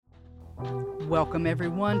Welcome,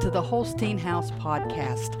 everyone, to the Holstein House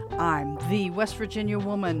podcast. I'm the West Virginia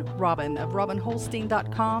woman, Robin, of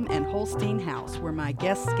RobinHolstein.com and Holstein House, where my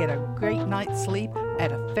guests get a great night's sleep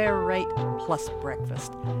at a fair rate plus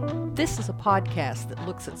breakfast. This is a podcast that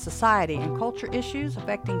looks at society and culture issues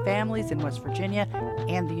affecting families in West Virginia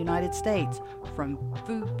and the United States, from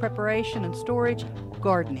food preparation and storage,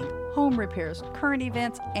 gardening, home repairs, current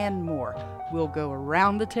events, and more. We'll go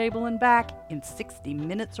around the table and back in 60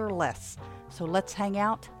 minutes or less. So let's hang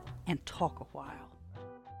out and talk a while.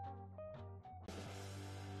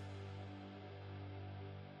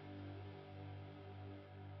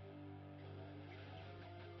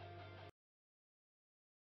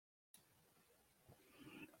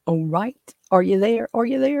 All right. Are you there? Are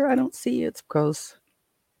you there? I don't see you. It's because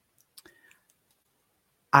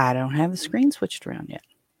I don't have the screen switched around yet.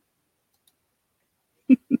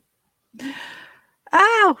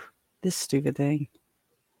 Ow! This stupid thing.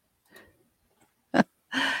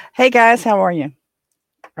 Hey guys, how are you?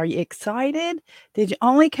 Are you excited? Did you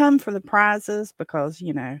only come for the prizes? Because,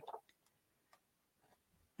 you know,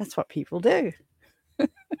 that's what people do.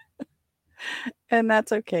 And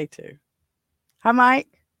that's okay too. Hi, Mike.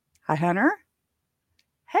 Hi, Hunter.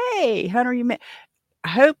 Hey, Hunter, I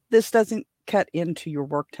hope this doesn't cut into your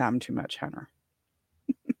work time too much, Hunter.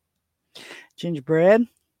 Gingerbread.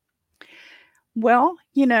 Well,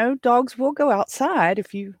 you know, dogs will go outside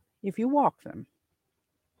if you walk them.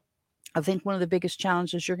 I think one of the biggest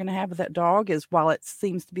challenges you're going to have with that dog is, while it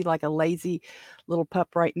seems to be like a lazy little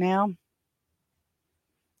pup right now,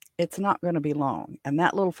 it's not going to be long. And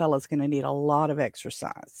that little fella's going to need a lot of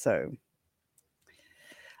exercise. So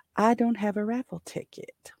I don't have a raffle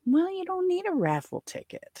ticket. Well, you don't need a raffle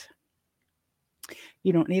ticket.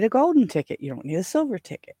 You don't need a golden ticket. You don't need a silver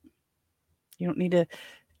ticket. You don't need a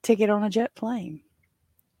ticket on a jet plane.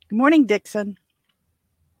 Good morning, Dixon.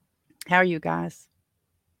 How are you guys?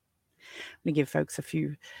 Let me give folks a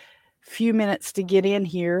few minutes to get in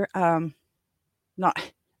here. I'm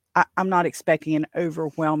not expecting an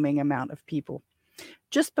overwhelming amount of people,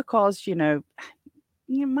 just because, you know,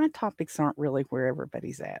 my topics aren't really where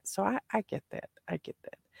everybody's at. So I get that.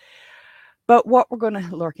 But what we're going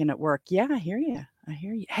to lurking at work. Yeah, I hear you.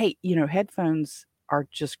 Hey, you know, headphones are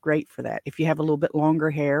just great for that. If you have a little bit longer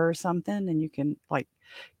hair or something, and you can like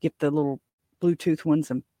get the little Bluetooth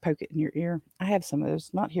ones and poke it in your ear. I have some of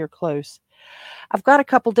those, not here close. I've got a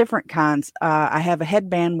couple different kinds. I have a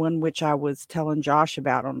headband one, which I was telling Josh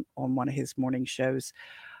about on one of his morning shows.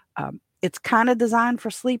 It's kind of designed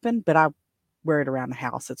for sleeping, but I wear it around the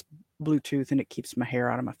house. It's Bluetooth and it keeps my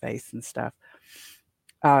hair out of my face and stuff.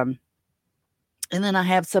 And then I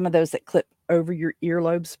have some of those that clip over your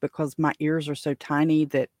earlobes, because my ears are so tiny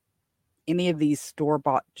that any of these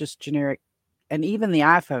store-bought, just generic, and even the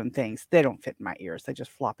iPhone things, they don't fit in my ears. They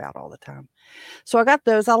just flop out all the time. So I got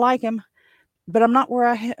those. I like them, but I'm not where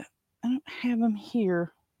I don't have them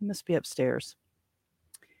here. They must be upstairs.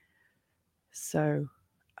 So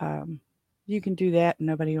you can do that and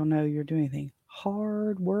nobody will know you're doing anything.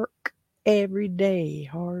 Hard work every day.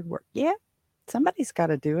 Hard work. Yeah, somebody's got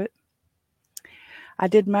to do it. I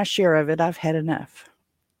did my share of it. I've had enough.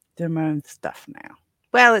 Doing my own stuff now.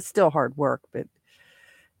 Well, it's still hard work, but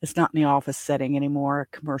it's not in the office setting anymore,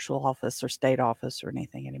 a commercial office or state office or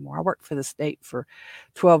anything anymore. I worked for the state for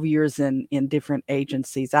 12 years in different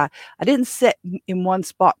agencies. I didn't sit in one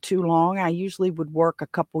spot too long. I usually would work a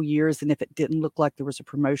couple years, and if it didn't look like there was a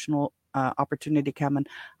promotional opportunity coming,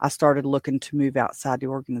 I started looking to move outside the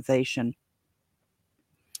organization.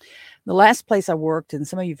 The last place I worked, and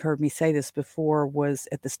some of you have heard me say this before, was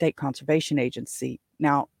at the State Conservation Agency.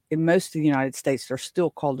 Now, in most of the United States, they're still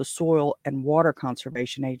called the Soil and Water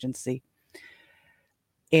Conservation Agency.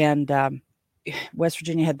 And West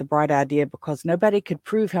Virginia had the bright idea, because nobody could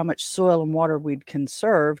prove how much soil and water we'd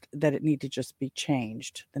conserved, that it needed to just be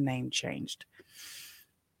changed, the name changed.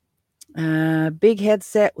 Big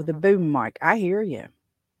headset with a boom mic. I hear you.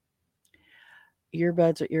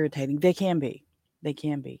 Earbuds are irritating. They can be.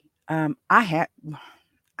 I've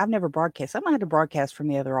never broadcast. I'm going to have to broadcast from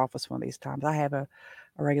the other office one of these times. I have a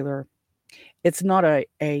regular, it's not a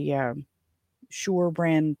Shure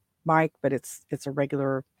brand mic, but it's a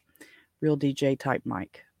regular real DJ type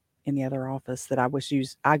mic in the other office that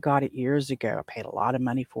I got it years ago. I paid a lot of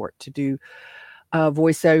money for it to do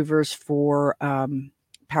voiceovers for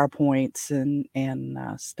PowerPoints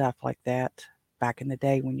and stuff like that back in the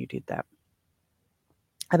day when you did that.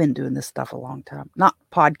 I've been doing this stuff a long time. Not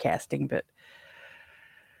podcasting, but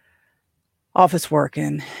office work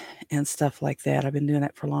and stuff like that. I've been doing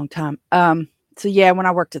that for a long time. So yeah, when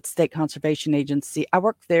I worked at the State Conservation Agency, I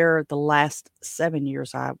worked there the last 7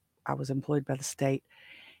 years I was employed by the state.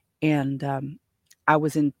 And I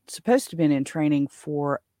was supposed to have been in training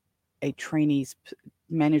for a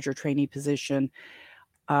manager trainee position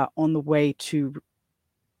on the way to,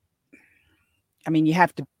 I mean, you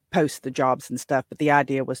have to post the jobs and stuff, but the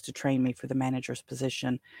idea was to train me for the manager's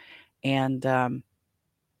position. And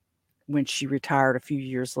when she retired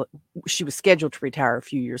she was scheduled to retire a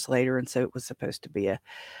few years later, and so it was supposed to be a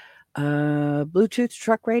Bluetooth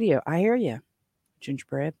truck radio. I hear you,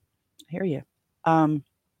 Gingerbread. I hear you.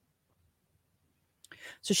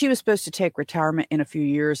 So she was supposed to take retirement in a few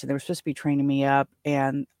years, and they were supposed to be training me up,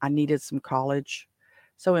 and I needed some college.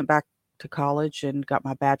 So I went back to college and got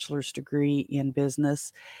my bachelor's degree in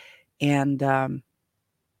business. And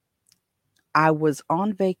I was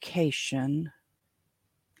on vacation.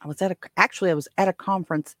 I was at a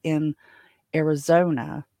conference in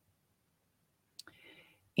Arizona.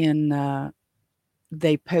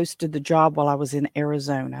 They posted the job while I was in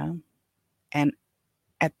Arizona. And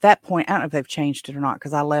at that point, I don't know if they've changed it or not,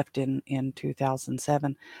 because I left in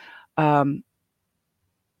 2007. All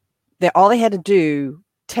they had to do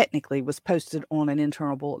technically was post it on an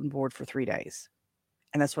internal bulletin board for 3 days.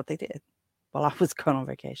 And that's what they did while I was gone on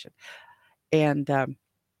vacation. And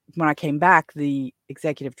when I came back, the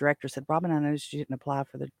executive director said, "Robin, I noticed you didn't apply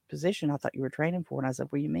for the position I thought you were training for." And I said,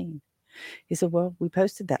 "What do you mean?" He said, "Well, we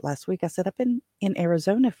posted that last week." I said, "I've been in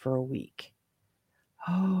Arizona for a week."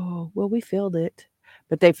 "Oh, well, we filled it."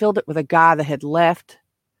 But they filled it with a guy that had left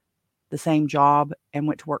the same job and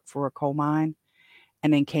went to work for a coal mine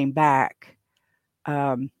and then came back.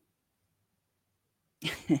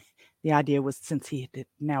 The idea was, since he had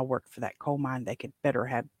now worked for that coal mine, they could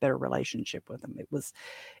have better relationship with him. It was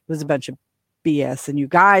a bunch of BS, and you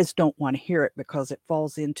guys don't want to hear it because it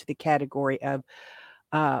falls into the category of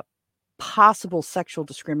possible sexual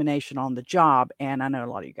discrimination on the job. And I know a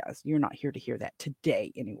lot of you guys, you're not here to hear that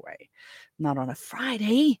today anyway. Not on a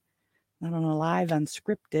Friday, not on a live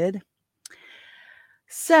Unscripted.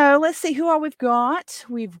 So let's see who all we've got.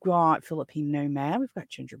 We've got Philippine Nomad. We've got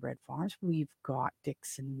Gingerbread Farms. We've got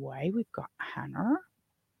Dixon Way. We've got Hunter.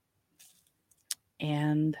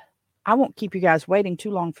 And I won't keep you guys waiting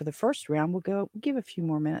too long for the first round. We'll give a few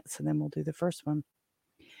more minutes, and then we'll do the first one.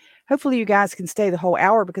 Hopefully you guys can stay the whole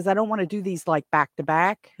hour, because I don't want to do these like back to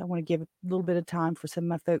back. I want to give a little bit of time for some of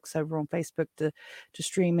my folks over on Facebook to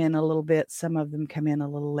stream in a little bit. Some of them come in a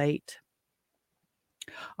little late.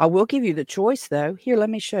 I will give you the choice, though. Here, let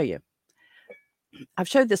me show you. I've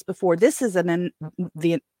showed this before. This is the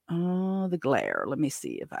glare. Let me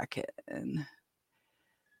see if I can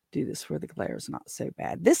do this where the glare is not so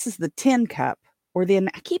bad. This is the tin cup, I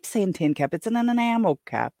keep saying tin cup. It's an enamel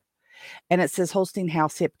cup, and it says Holstein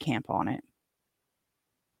House Hip Camp on it.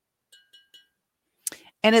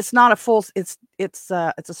 And it's not a full. It's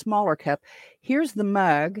a smaller cup. Here's the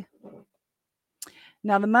mug.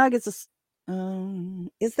 Now the mug is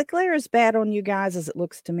is the glare as bad on you guys as it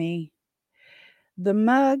looks to me? The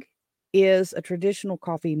mug is a traditional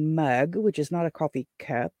coffee mug, which is not a coffee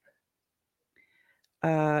cup.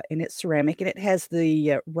 And it's ceramic, and it has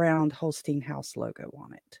the round Holstein House logo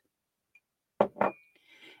on it.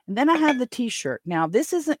 And then I have the t-shirt. Now,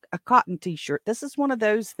 this isn't a cotton t-shirt. This is one of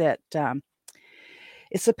those that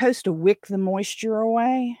is supposed to wick the moisture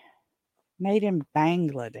away. Made in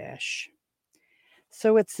Bangladesh.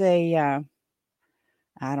 So it's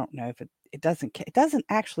I don't know if it doesn't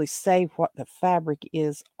actually say what the fabric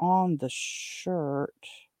is on the shirt.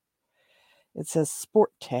 It says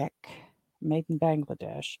Sport Tech, made in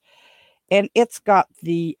Bangladesh. And it's got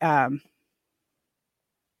the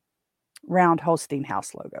round Holstein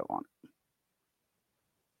House logo on it.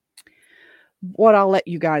 What I'll let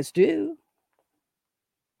you guys do,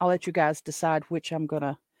 I'll let you guys decide which we're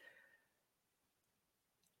going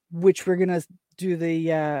to do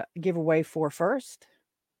the giveaway for first.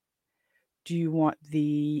 Do you want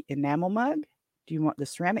the enamel mug? Do you want the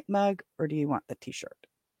ceramic mug? Or do you want the t-shirt?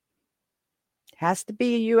 Has to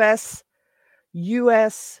be a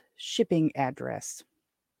U.S. shipping address.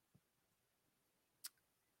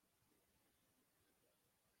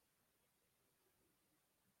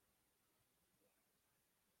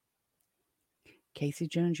 Casey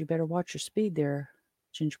Jones, you better watch your speed there,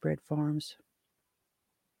 Gingerbread Farms.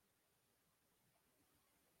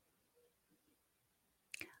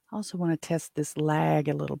 I also want to test this lag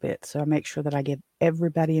a little bit, so I make sure that I give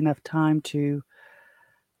everybody enough time to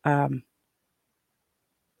oh,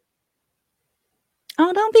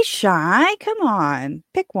 don't be shy. Come on.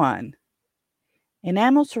 Pick one.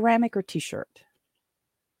 Enamel, ceramic, or t-shirt?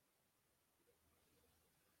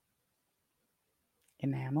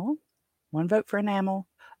 Enamel. One vote for enamel.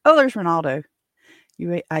 Oh, there's Ronaldo.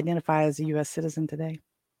 You identify as a U.S. citizen today.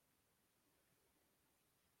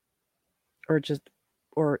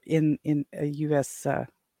 or in a U.S.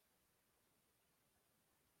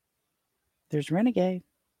 There's Renegade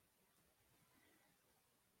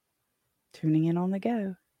tuning in on the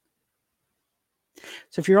go.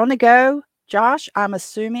 So if you're on the go, Josh, I'm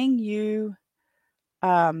assuming you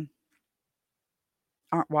aren't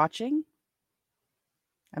watching.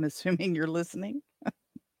 I'm assuming you're listening.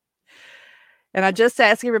 And I just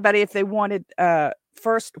asked everybody if they wanted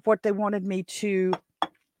first what they wanted me to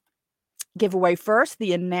give away first,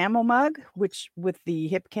 the enamel mug, which with the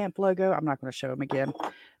Hip Camp logo. I'm not going to show them again.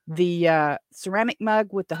 The ceramic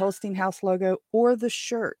mug with the Holstein House logo, or the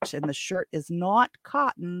shirt. And the shirt is not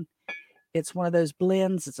cotton. It's one of those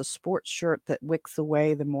blends. It's a sports shirt that wicks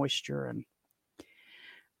away the moisture. And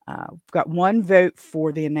we've got one vote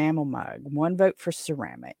for the enamel mug, one vote for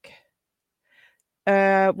ceramic.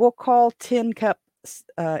 We'll call 10 cup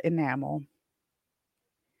enamel.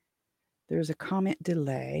 There's a comment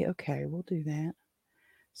delay. Okay, we'll do that.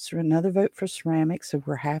 So another vote for ceramic. So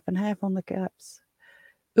we're half and half on the cups.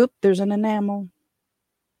 Oop, there's an enamel.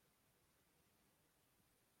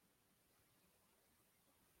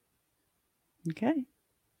 Okay.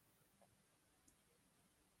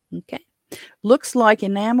 Okay. Looks like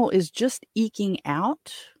enamel is just eking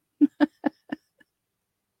out.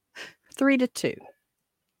 3-2.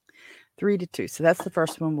 3-2. So that's the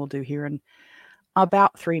first one we'll do here in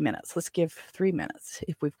about 3 minutes. Let's give 3 minutes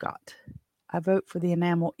if we've got. I vote for the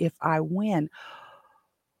enamel if I win.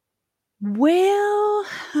 Well,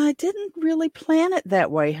 I didn't really plan it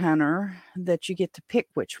that way, Hunter, that you get to pick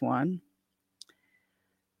which one.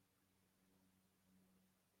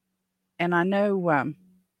 And I know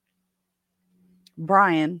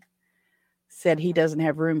Brian said he doesn't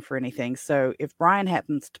have room for anything. So if Brian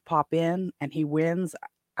happens to pop in and he wins,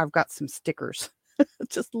 I've got some stickers,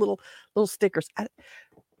 just little stickers.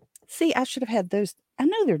 I should have had those. I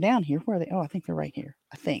know they're down here. Where are they? Oh, I think they're right here.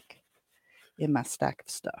 I think in my stack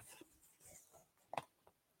of stuff.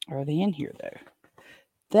 Are they in here though?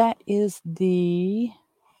 That is the,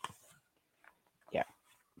 yeah,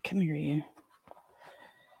 come here, you.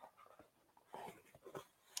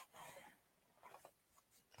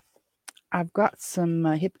 I've got some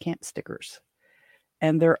Hip Camp stickers,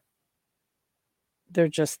 and they're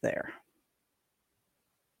just there.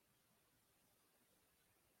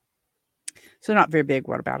 So not very big.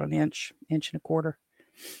 What about an inch and a quarter?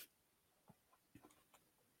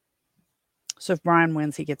 So if Brian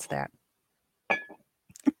wins, he gets that.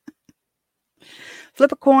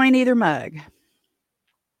 Flip a coin, either mug.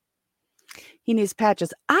 He needs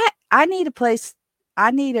patches. I need a place.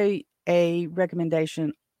 I need a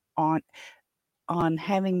recommendation on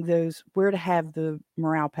having those, where to have the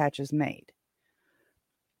morale patches made.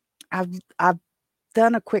 I've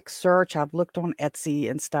done a quick search. I've looked on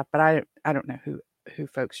Etsy and stuff, but I don't know who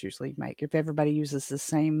folks usually make, if everybody uses the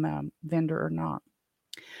same vendor or not.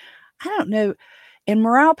 I don't know. In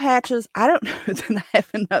morale patches, I don't know that I have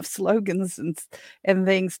enough slogans and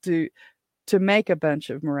things to make a bunch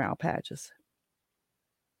of morale patches.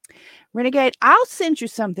 Renegade, I'll send you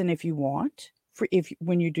something if you want,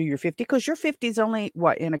 when you do your 50, because your 50 is only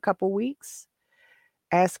in a couple weeks.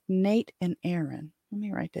 Ask Nate and Aaron. Let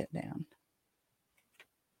me write that down.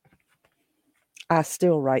 I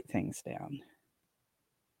still write things down.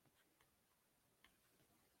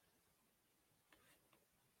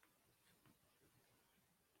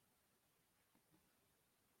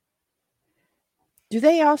 Do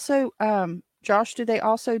they also, Josh? Do they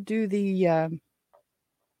also do the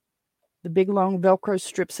big long Velcro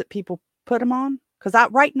strips that people put them on? Because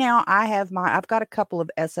right now I've got a couple of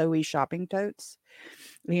SOE shopping totes.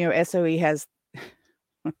 You know, SOE has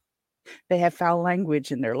they have foul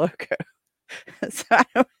language in their logo. So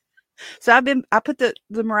I put the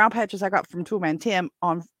morale patches I got from Toolman Tim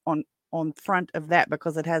on front of that,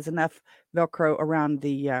 because it has enough Velcro around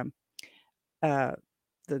the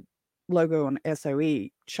logo on SOE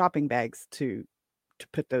shopping bags to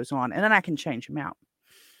put those on, and then I can change them out.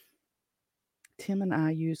 Tim and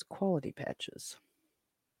I use quality patches.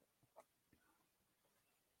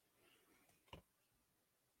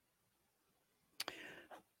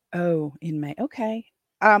 Oh, in May. Okay.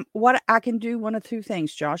 What I can do, one of two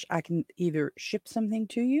things, Josh. I can either ship something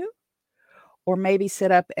to you, or maybe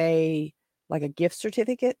set up a gift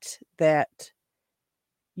certificate that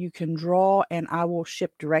you can draw, and I will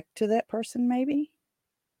ship direct to that person, maybe.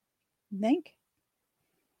 Think?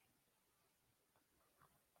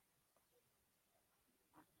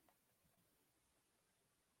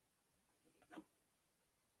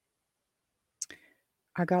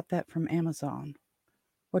 I got that from Amazon.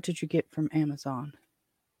 What did you get from Amazon?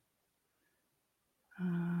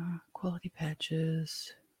 Quality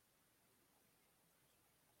patches.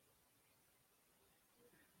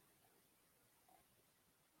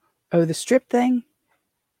 Oh, the strip thing?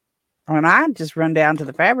 And I'd just run down to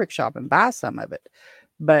the fabric shop and buy some of it.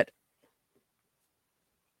 But,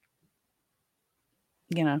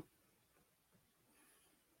 you know,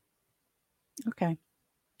 okay.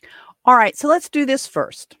 All right, so let's do this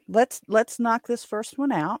first. Let's knock this first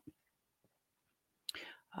one out.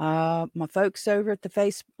 My folks over at the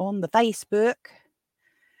Facebook,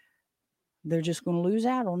 they're just going to lose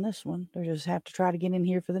out on this one. They just have to try to get in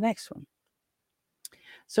here for the next one.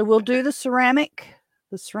 So we'll do the ceramic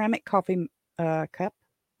coffee cup.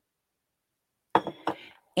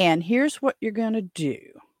 And here's what you're going to do.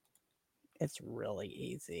 It's really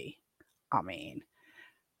easy. I mean,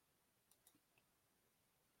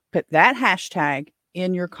 put that hashtag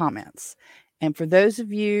in your comments. And for those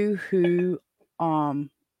of you who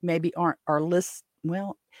maybe are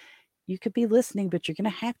well, you could be listening, but you're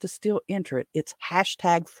going to have to still enter it. It's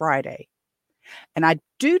hashtag Friday. And I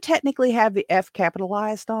do technically have the F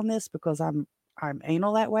capitalized on this because I'm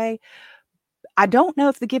anal that way. I don't know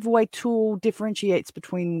if the giveaway tool differentiates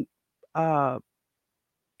between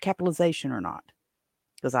capitalization or not,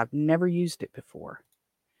 because I've never used it before.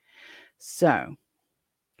 So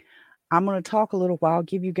I'm going to talk a little while,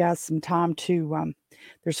 give you guys some time to,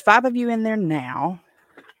 there's 5 of you in there now,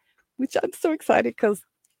 which I'm so excited because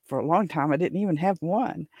for a long time I didn't even have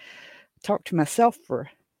one. I talked to myself for a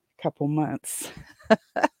couple months.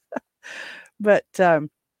 But I'm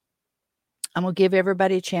going to give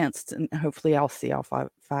everybody a chance, and hopefully I'll see all five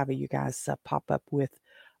of you guys pop up with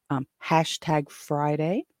hashtag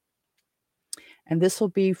Friday. And this will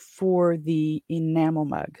be for the enamel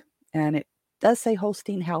mug. And it does say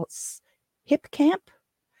Holstein House Hip Camp.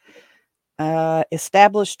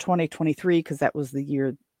 Established 2023, because that was the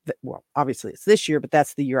year that, well, obviously it's this year, but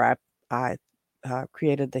that's the year I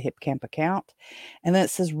created the Hip Camp account. And then it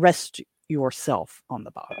says Rest Yourself on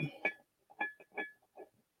the bottom.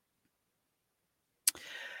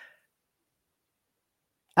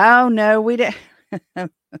 Oh, no, we didn't.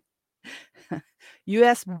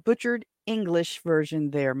 U.S. Butchered English version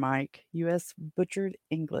there, Mike. U.S. Butchered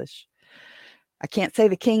English. I can't say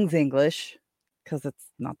the King's English because it's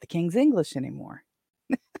not the King's English anymore.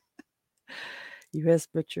 U.S.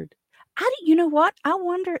 Butchered. You know what? I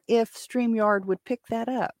wonder if StreamYard would pick that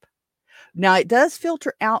up. Now, it does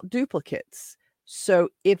filter out duplicates. So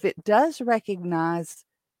if it does recognize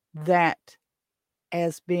that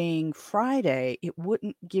as being Friday, it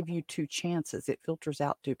wouldn't give you 2 chances. It filters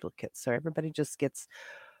out duplicates. So everybody just gets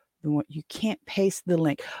the one. You can't paste the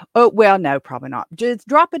link. Oh, well, no, probably not. Just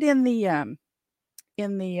drop it in the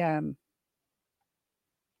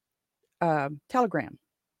Telegram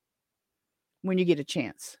when you get a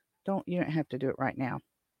chance. You don't have to do it right now.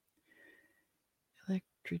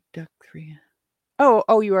 Electric Duck 3.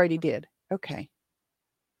 Oh, you already did. Okay.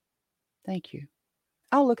 Thank you.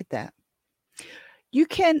 I'll look at that. You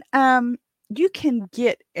can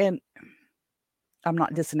get, and I'm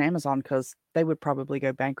not dissing Amazon because they would probably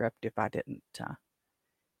go bankrupt if I didn't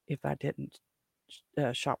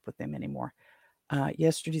shop with them anymore.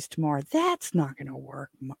 Yesterday's tomorrow. That's not going to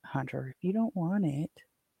work, Hunter. If you don't want it,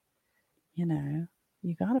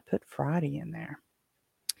 you got to put Friday in there.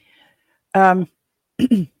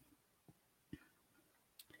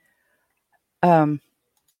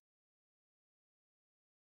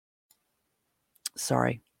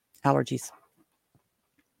 Sorry, allergies.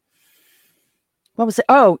 What was it?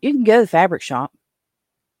 Oh, you can go to the fabric shop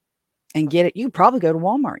and get it. You can probably go to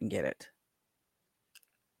Walmart and get it.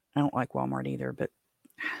 I don't like Walmart either, but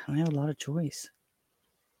I have a lot of choice.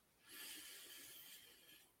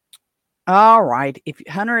 All right.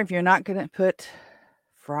 Hunter, if you're not going to put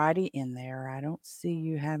Friday in there, I don't see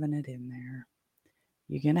you having it in there.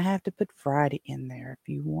 You're going to have to put Friday in there if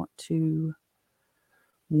you want to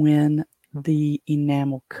win the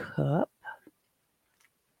enamel cup.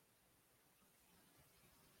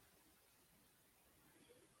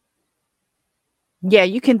 Yeah,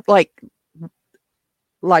 you can like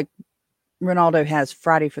Ronaldo has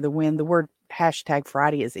Friday for the win. The word hashtag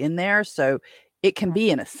Friday is in there, so it can be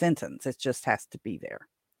in a sentence. It just has to be there.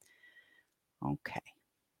 Okay.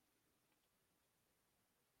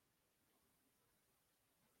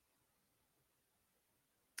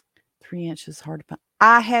 Three inches hard to find.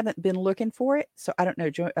 I haven't been looking for it, so I don't know.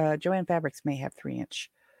 Joanne Fabrics may have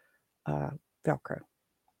 3-inch Velcro.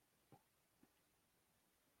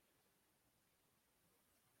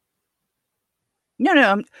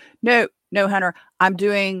 No, Hunter. I'm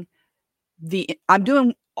doing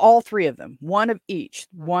all 3 of them. One of each.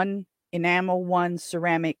 One enamel, one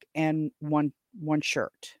ceramic, and one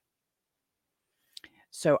shirt.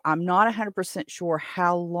 So I'm not 100% sure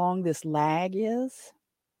how long this lag is.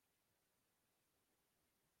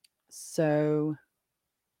 So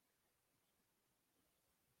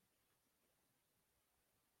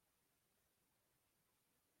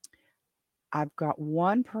I've got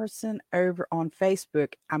one person over on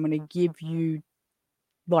Facebook. I'm going to give you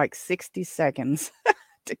like 60 seconds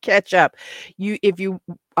to catch up.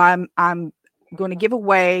 I'm going to give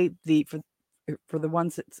away for the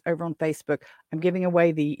ones that's over on Facebook. I'm giving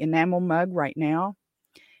away the enamel mug right now,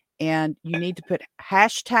 and you need to put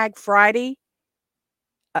hashtag Friday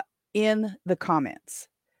in the comments,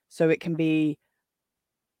 so it can be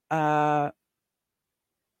I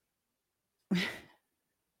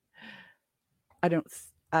don't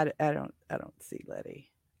see Letty.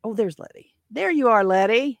 Oh, there's Letty. There you are,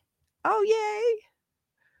 Letty. Oh, yay.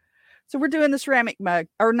 So we're doing the ceramic mug.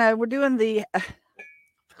 Or no, we're doing the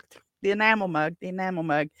enamel mug. The enamel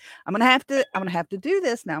mug. I'm gonna have to do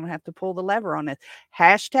this now. I'm gonna have to pull the lever on this.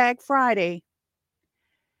 Hashtag Friday.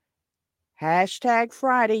 Hashtag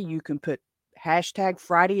Friday. You can put hashtag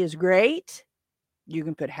Friday is great. You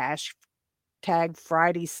can put hashtag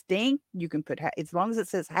Friday stink. You can put as long as it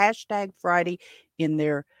says hashtag Friday in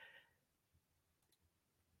there.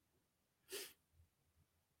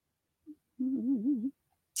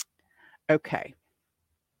 Okay.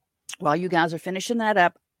 While you guys are finishing that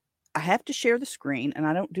up, I have to share the screen, and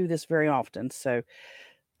I don't do this very often. So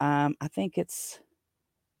I think it's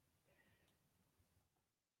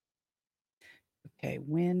okay.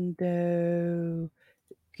 Window,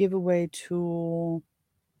 giveaway tool.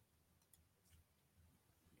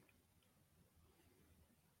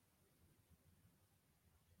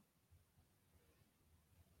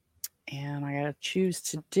 And I got to choose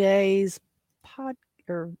today's pod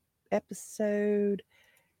or episode.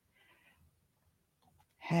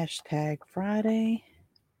 Hashtag Friday.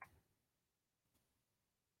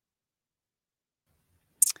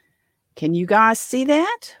 Can you guys see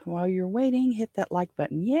that? While you're waiting, hit that like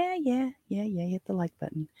button. Yeah. Hit the like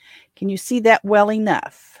button. Can you see that well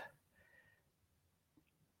enough?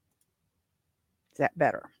 Is that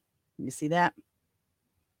better? You see that?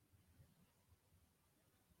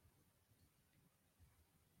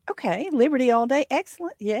 Okay, Liberty all day.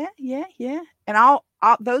 Excellent. Yeah. And I'll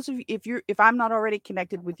those of you, if I'm not already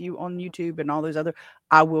connected with you on YouTube and all those other,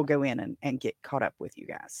 I will go in and get caught up with you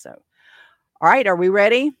guys. So, all right, are we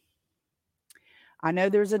ready? I know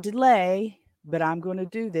there's a delay, but I'm going to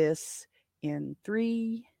do this in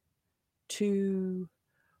 3, 2,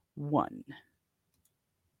 1.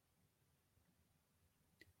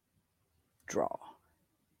 Draw.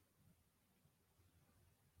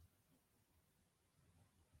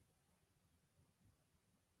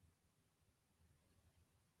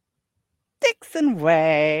 Dixon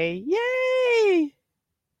Way. Yay!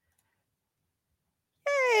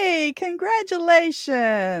 Yay!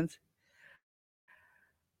 Congratulations.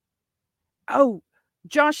 Oh,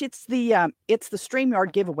 Josh, it's the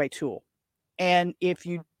StreamYard giveaway tool. And if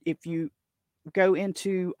you go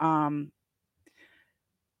into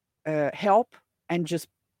help and just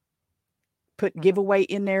put giveaway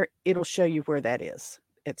in there, it'll show you where that is.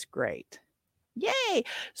 It's great. Yay!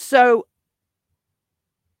 So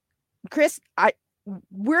Chris,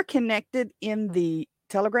 we're connected in the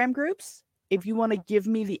Telegram groups. If you want to give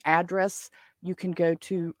me the address, you can go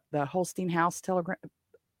to the Holstein House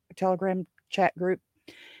Telegram chat group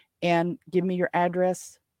and give me your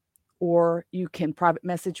address, or you can private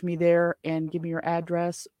message me there and give me your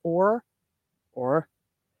address, or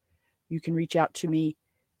you can reach out to me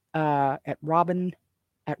at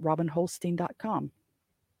robinholstein.com.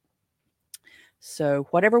 So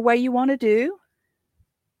whatever way you want to do.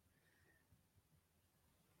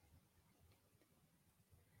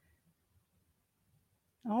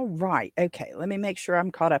 All right. Okay. Let me make sure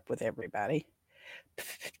I'm caught up with everybody.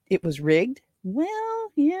 It was rigged.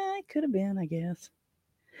 Well, yeah, it could have been, I guess.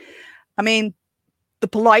 I mean, the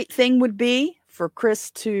polite thing would be for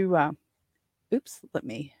Chris to, let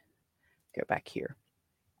me go back here.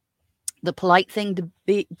 The polite thing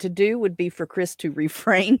to do would be for Chris to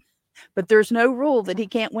refrain, but there's no rule that he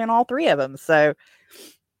can't win all 3 of them. So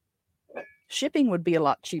shipping would be a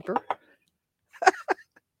lot cheaper.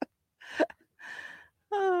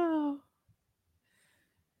 Oh.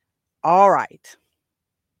 All right.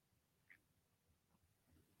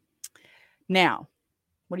 Now,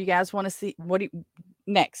 what do you guys want to see?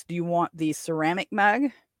 Next? Do you want the ceramic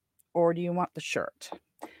mug or do you want the shirt?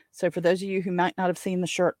 So for those of you who might not have seen the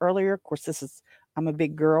shirt earlier, of course, I'm a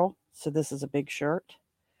big girl, so this is a big shirt.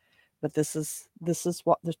 But this is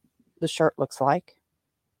what the shirt looks like.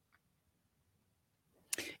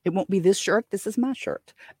 It won't be this shirt. This is my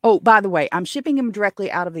shirt. Oh, by the way, I'm shipping them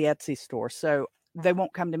directly out of the Etsy store, so they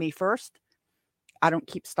won't come to me first. I don't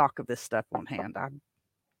keep stock of this stuff on hand.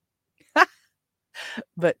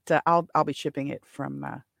 But I'll be shipping it from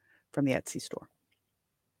the Etsy store.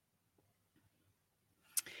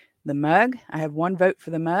 The mug, I have one vote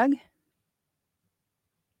for the mug.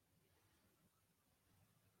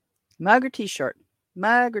 Mug or t-shirt?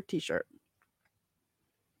 Mug or t-shirt?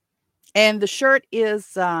 And the shirt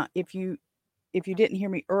is, if you didn't hear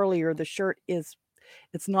me earlier, the shirt is,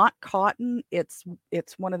 it's not cotton. It's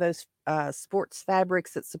one of those sports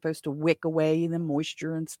fabrics that's supposed to wick away the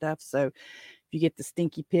moisture and stuff. So if you get the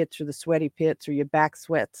stinky pits or the sweaty pits or your back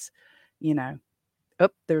sweats,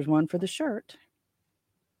 there's one for the shirt.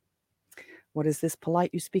 What is this polite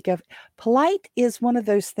you speak of? Polite is one of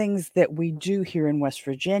those things that we do here in West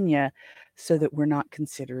Virginia so that we're not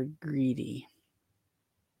considered greedy.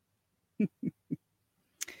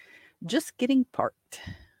 Just getting parked.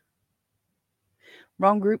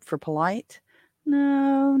 Wrong group for polite?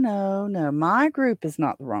 No. My group is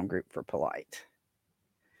not the wrong group for polite.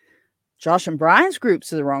 Josh and Brian's group's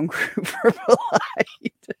the wrong group for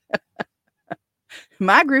polite.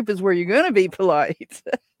 My group is where you're going to be polite.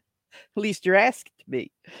 At least you're asked to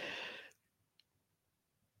be.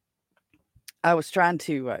 I was trying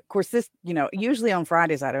to, of course, this, usually on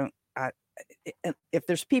Fridays, if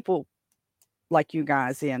there's people like you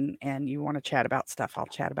guys in and you want to chat about stuff, I'll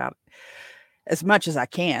chat about it as much as I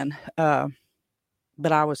can.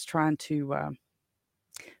 But I was trying to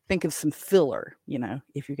think of some filler,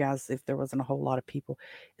 if there wasn't a whole lot of people.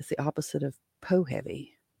 It's the opposite of po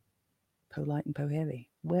heavy. Po light and po heavy.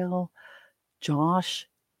 Well, Josh,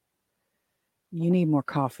 you need more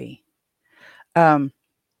coffee. Mug.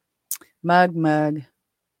 That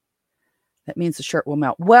means the shirt will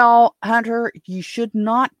melt. Well, Hunter, you should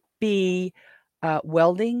not be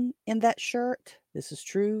welding in that shirt. This is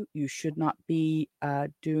true. You should not be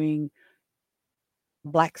doing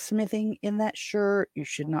blacksmithing in that shirt. You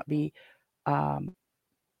should not be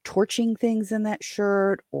torching things in that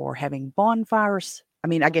shirt or having bonfires. I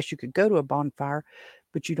mean, I guess you could go to a bonfire,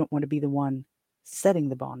 but you don't want to be the one setting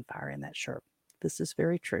the bonfire in that shirt. This is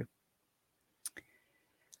very true.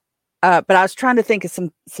 But I was trying to think of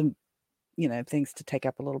some things to take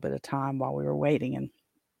up a little bit of time while we were waiting, and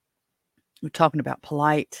we're talking about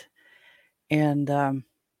polite, and I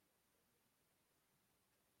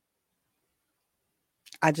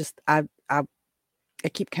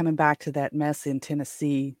keep coming back to that mess in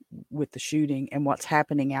Tennessee with the shooting and what's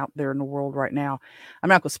happening out there in the world right now. I'm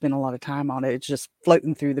not going to spend a lot of time on it. It's just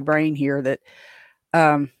floating through the brain here that,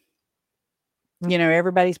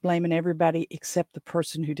 everybody's blaming everybody except the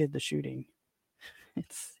person who did the shooting.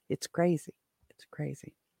 It's crazy. It's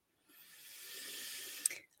crazy.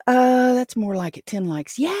 That's more like it. 10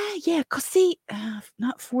 likes. Yeah. Cause see,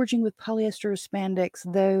 not forging with polyester or spandex,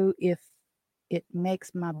 though, if it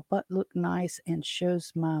makes my butt look nice and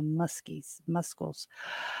shows my muscles.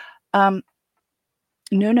 No.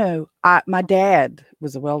 My dad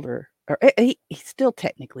was a welder. Or he still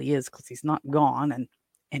technically is, because he's not gone and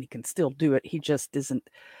he can still do it. He just isn't.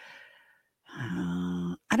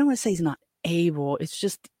 I don't want to say he's not able. It's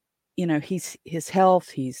just, his health.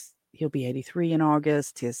 He'll be 83 in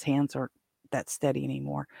August. His hands aren't that steady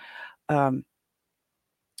anymore.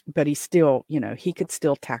 But he's still, he could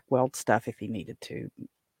still tack weld stuff if he needed to.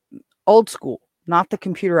 Old school, not the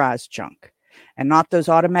computerized junk, and not those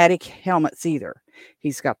automatic helmets either.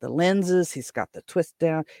 He's got the lenses, he's got the twist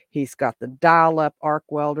down, he's got the dial up arc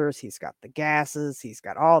welders, he's got the gases, he's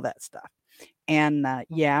got all that stuff. And I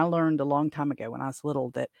learned a long time ago when I was little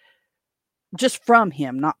that just from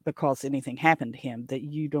him, not because anything happened to him, that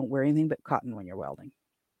you don't wear anything but cotton when you're welding.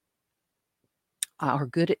 Are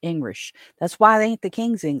good at English. That's why they ain't the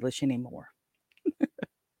King's English anymore.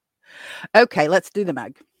 Okay, let's do the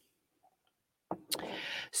mug.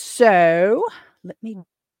 So let me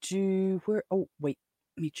let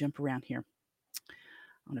me jump around here.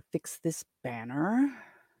 I'm going to fix this banner.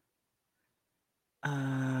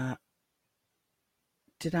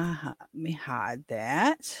 Did let me hide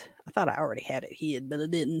that? I thought I already had it hid, but I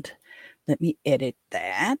didn't. Let me edit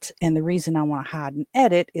that. And the reason I want to hide and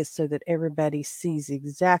edit is so that everybody sees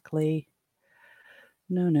exactly.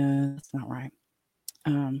 No, that's not right.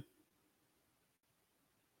 The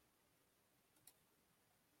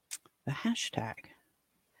hashtag.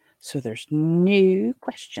 So there's new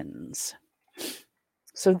questions.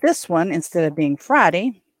 So this one, instead of being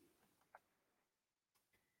Friday,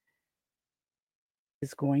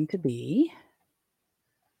 is going to be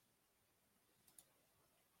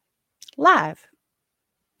live.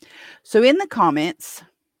 So in the comments,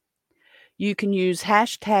 you can use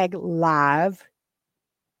hashtag live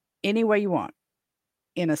any way you want.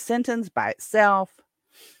 In a sentence by itself.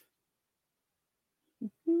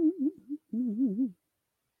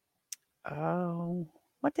 Oh,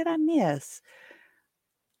 what did I miss?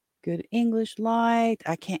 Good English light.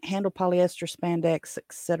 I can't handle polyester, spandex,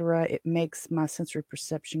 etc. It makes my sensory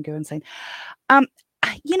perception go insane. Um,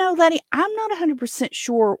 Letty, I'm not 100%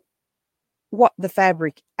 sure what the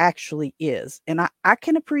fabric actually is, and I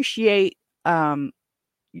can appreciate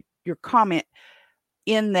your comment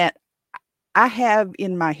in that I have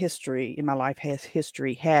in my history, in my life has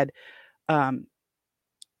history, had um,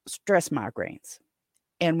 stress migraines.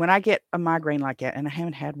 And when I get a migraine like that, and I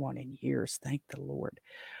haven't had one in years, thank the Lord,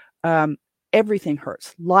 um, everything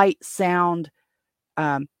hurts. Light, sound,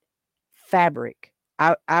 um, fabric.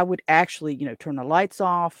 I would actually, turn the lights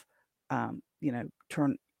off,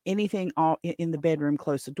 turn anything off in the bedroom,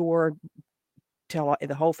 close the door, tell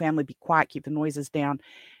the whole family be quiet, keep the noises down.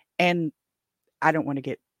 And I don't want to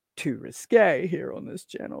get too risque here on this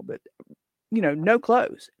channel, but no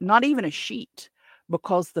clothes, not even a sheet,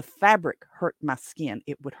 because the fabric hurt my skin.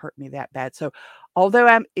 It would hurt me that bad. So although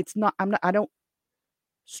I don't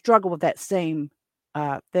struggle with that same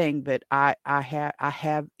thing, but I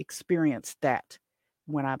have experienced that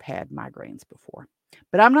when I've had migraines before.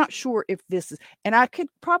 But I'm not sure if this is, and I could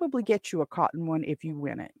probably get you a cotton one if you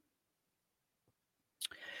win it.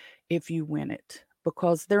 If you win it,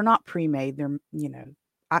 because they're not pre-made. They're,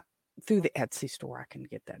 I through the Etsy store I can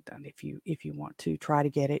get that done if you want to try to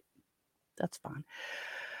get it. That's fine.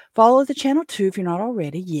 Follow the channel too if you're not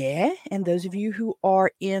already. Yeah. And those of you who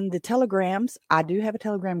are in the telegrams, I do have a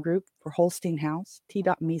telegram group for Holstein House,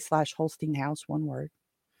 t.me/Holstein House, one word.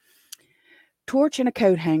 Torch and a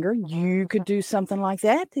coat hanger. You could do something like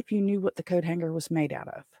that if you knew what the coat hanger was made out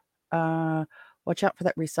of. Watch out for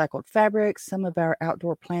that recycled fabric. Some of our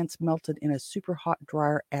outdoor plants melted in a super hot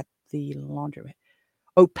dryer at the laundry.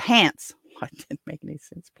 Oh, pants. What didn't make any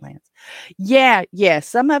sense? Plants. Yeah.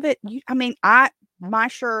 Some of it. My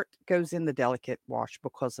shirt goes in the delicate wash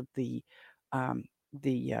because of the um,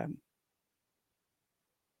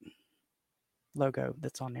 logo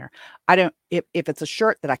that's on there. I don't. If it's a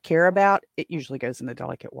shirt that I care about, it usually goes in the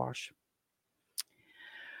delicate wash.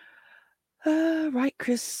 Right,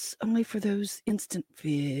 Chris. Only for those instant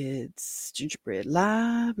vids. Gingerbread.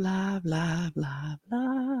 Live, live, live, live,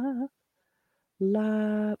 live,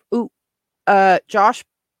 live. Ooh, Josh,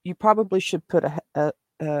 you probably should put a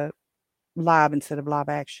live instead of live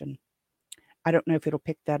action. I don't know if it'll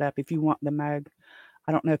pick that up if you want the mug.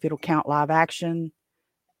 I don't know if it'll count live action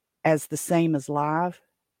as the same as live.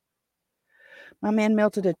 My man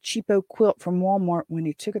melted a cheapo quilt from Walmart when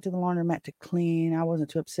he took it to the laundromat to clean. I wasn't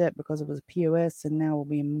too upset because it was a POS and now will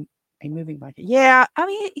be a moving blanket. Yeah,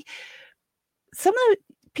 some of the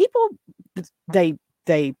people, they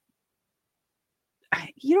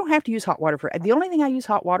you don't have to use hot water for it. The only thing I use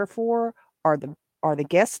hot water for are the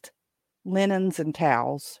guest linens and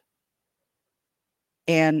towels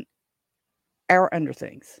and our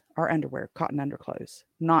our underwear, cotton underclothes.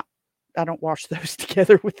 Not I don't wash those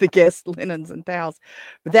together with the guest linens and towels.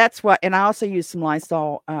 But that's what, and I also use some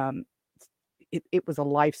Lysol. It was a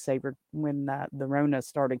lifesaver when the Rona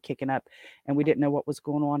started kicking up and we didn't know what was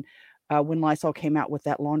going on. When Lysol came out with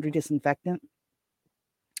that laundry disinfectant,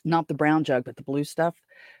 not the brown jug, but the blue stuff.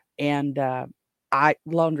 And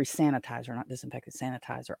laundry sanitizer, not disinfectant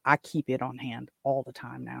sanitizer. I keep it on hand all the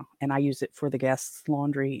time now. And I use it for the guests'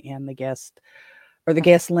 laundry and the guest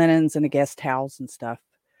linens and the guest towels and stuff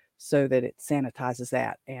so that it sanitizes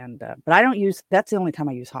that. And, but I don't use, that's the only time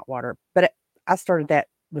I use hot water. But I started that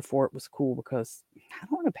before it was cool because I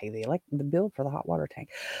don't want to pay the bill for the hot water tank.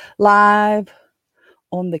 Live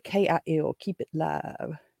on the KIL, keep it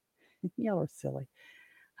live. Y'all are silly.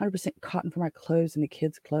 100% cotton for my clothes and the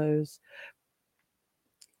kids' clothes.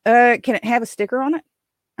 Can it have a sticker on it?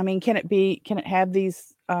 I mean, can it have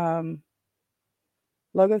these logo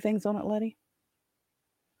things on it, Letty?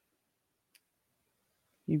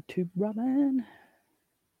 YouTube Robin.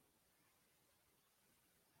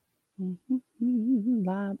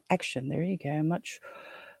 Live action. There you go. Much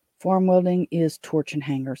farm welding is torch and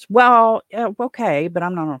hangers. Well, okay, but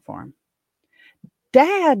I'm not on a farm.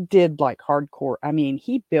 Dad did like hardcore. I mean,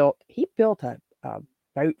 he built a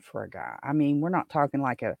boat for a guy. I mean, we're not talking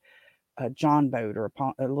like a John boat or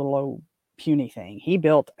a little old puny thing. He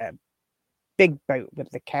built a big boat with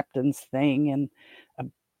the captain's thing and a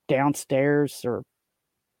downstairs or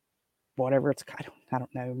whatever it's. I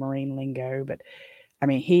don't know marine lingo, but I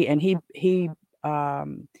mean he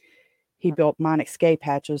built mine escape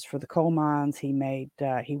hatches for the coal mines. He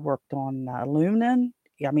worked on aluminum.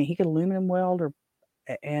 I mean, he could aluminum weld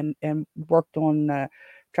and worked on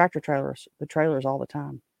tractor trailers, the trailers all the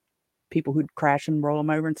time. People who'd crash and roll them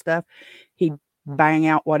over and stuff. He'd bang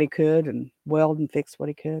out what he could and weld and fix what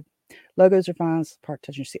he could. Logos are fine. Part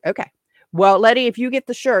touching. Okay. Well, Letty, if you get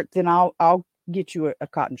the shirt, then I'll get you a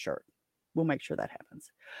cotton shirt. We'll make sure that happens.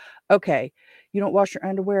 Okay. You don't wash your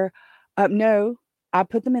underwear? No, I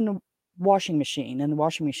put them in the washing machine, and the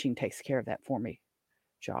washing machine takes care of that for me,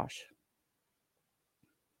 Josh.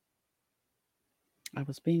 I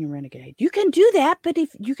was being a renegade. You can do that, but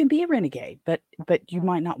if you can be a renegade, but you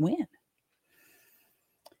might not win.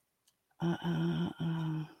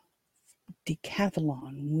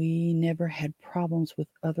 Decathlon. We never had problems with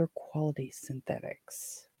other quality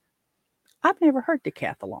synthetics. I've never heard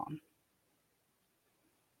Decathlon.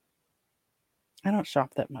 I don't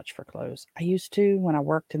shop that much for clothes. I used to when I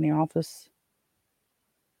worked in the office.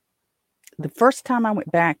 The first time I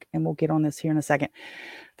went back, and we'll get on this here in a second.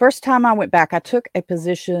 First time I went back, I took a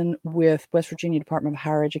position with West Virginia Department of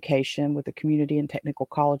Higher Education with the community and technical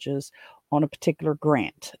colleges on a particular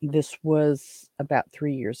grant. This was about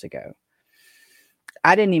 3 years ago.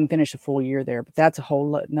 I didn't even finish a full year there, but that's a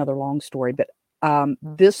whole another long story. But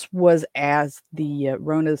this was as the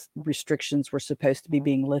Rona restrictions were supposed to be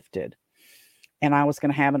being lifted. And I was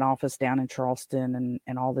going to have an office down in Charleston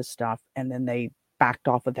and all this stuff. And then they backed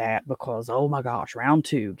off of that because, oh my gosh, round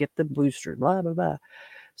 2, get the booster, blah, blah, blah.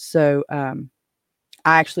 So I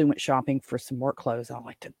actually went shopping for some work clothes. I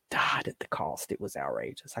like to die at the cost. It was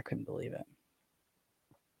outrageous. I couldn't believe it.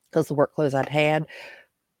 Because the work clothes I'd had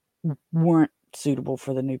weren't suitable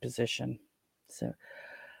for the new position. So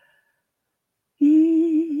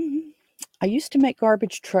I used to make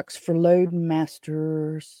garbage trucks for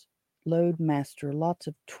Loadmaster, lots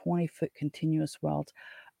of 20-foot continuous welds.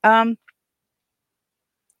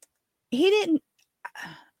 He didn't.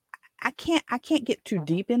 I can't get too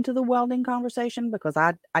deep into the welding conversation because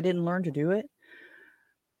I didn't learn to do it.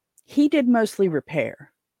 He did mostly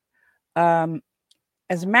repair.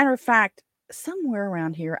 As a matter of fact, somewhere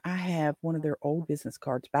around here, I have one of their old business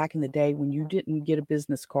cards back in the day when you didn't get a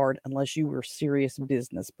business card unless you were serious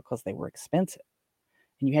business because they were expensive.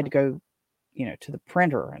 And you had to go, to the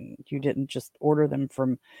printer, and you didn't just order them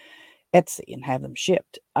from Etsy and have them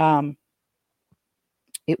shipped.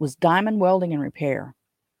 It was diamond welding and repair.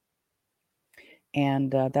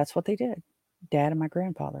 And that's what they did. Dad and my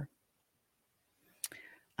grandfather.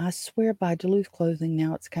 I swear by Duluth clothing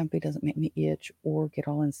now, its company doesn't make me itch or get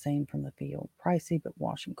all insane from the field. Pricey, but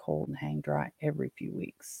washing cold and hang dry every few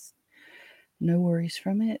weeks. No worries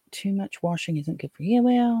from it. Too much washing isn't good for you.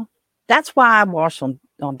 Well, that's why I wash on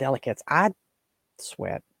delicates. I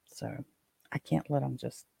sweat, so I can't let them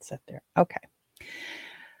just sit there. Okay.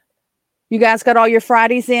 You guys got all your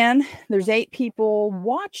Fridays in. There's 8 people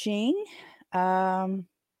watching. I'm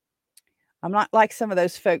not like some of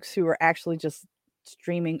those folks who are actually just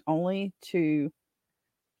streaming only to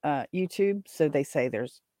YouTube. So they say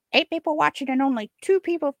there's 8 people watching and only 2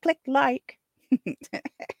 people clicked like.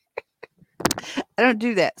 I don't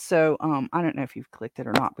do that. So I don't know if you've clicked it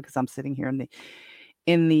or not because I'm sitting here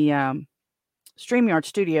in the StreamYard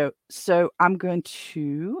studio. So I'm going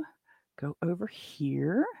to go over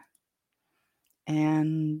here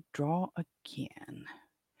and draw again.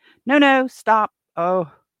 No, stop.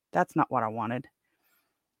 Oh, that's not what I wanted.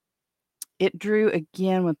 It drew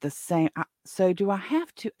again with the same. So do I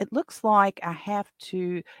have to? It looks like I have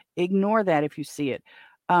to ignore that if you see it.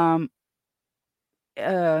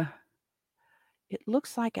 It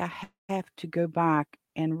looks like I have to go back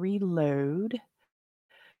and reload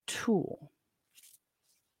tool.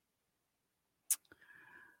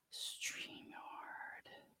 StreamYard.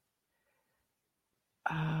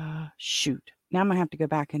 Shoot. Now I'm going to have to go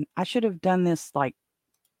back, and I should have done this like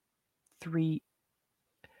 3.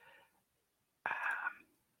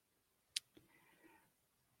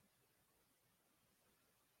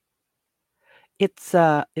 It's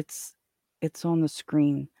on the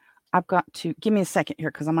screen. I've got to give me a second here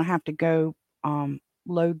because I'm gonna have to go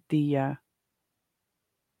load the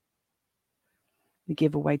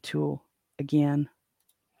giveaway tool again.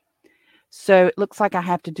 So it looks like I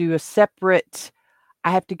have to do a separate.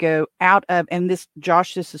 I have to go out of, and this,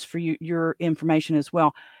 Josh, this is for you, your information as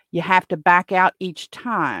well. You have to back out each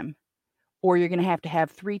time, or you're going to have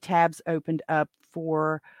 3 tabs opened up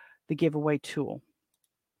for the giveaway tool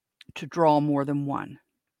to draw more than one.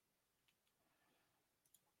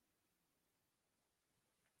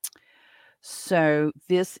 So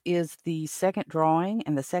this is the second drawing,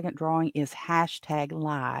 and the second drawing is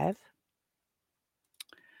 #live.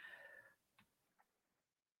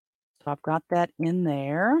 So I've got that in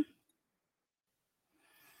there.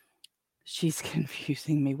 She's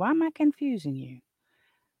confusing me. Why am I confusing you?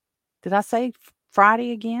 Did I say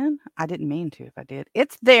Friday again? I didn't mean to if I did.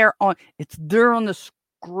 It's there on the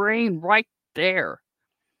screen right there.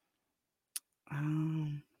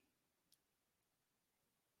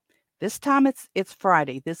 This time it's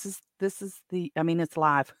Friday. This is the, I mean, it's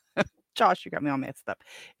live. Josh, you got me all messed up.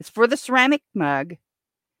 It's for the ceramic mug.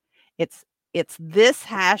 It's this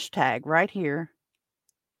hashtag right here.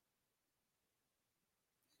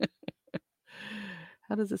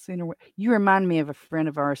 How does this work? You remind me of a friend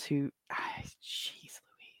of ours who, jeez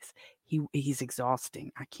Louise, he's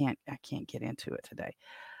exhausting. I can't get into it today.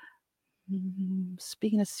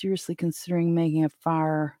 Speaking of seriously considering making a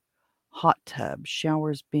fire hot tub,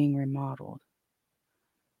 showers being remodeled.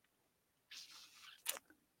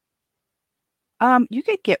 You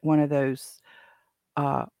could get one of those,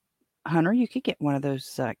 Hunter. You could get one of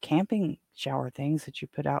those camping shower things that you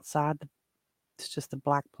put outside. It's just a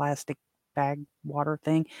black plastic bag water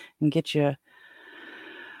thing, and get you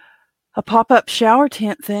a pop-up shower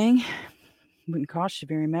tent thing. Wouldn't cost you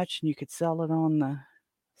very much, and you could sell it on the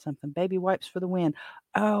something. Baby wipes for the win.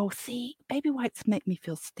 Oh, see, baby wipes make me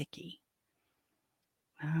feel sticky.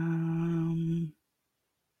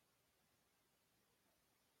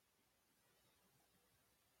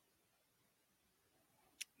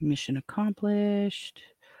 Mission accomplished.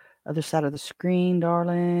 Other side of the screen,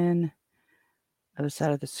 darling. Other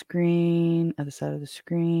side of the screen. Other side of the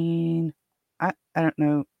screen. I don't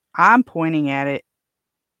know. I'm pointing at it.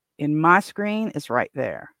 In my screen, it's right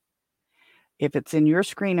there. If it's in your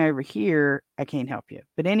screen over here, I can't help you.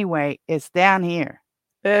 But anyway, it's down here.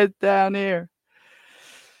 It's down here.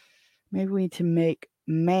 Maybe we need to make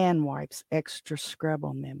man wipes extra scrub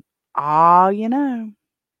on them. Oh, you know.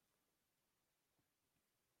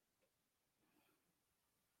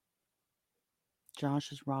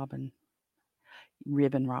 Josh is Robin.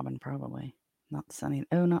 Ribbon Robin, probably. Not sunny.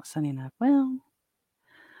 Oh, not sunny enough. Well,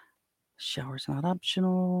 shower's not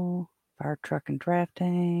optional. Fire truck and draft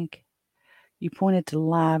tank. You pointed to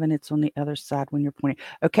live and it's on the other side when you're pointing.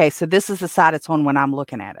 Okay, so this is the side it's on when I'm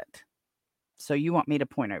looking at it. So you want me to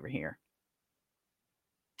point over here.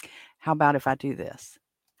 How about if I do this?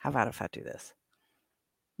 How about if I do this?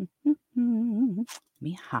 Let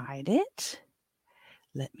me hide it.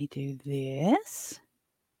 Let me do this.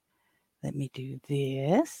 Let me do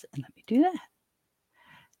this. And let me do that.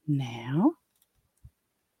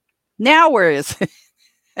 Now where is it?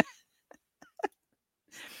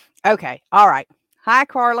 Okay. All right. Hi,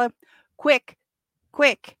 Carla. Quick.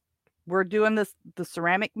 We're doing the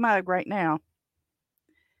ceramic mug right now.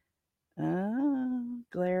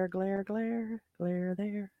 Glare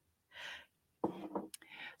there.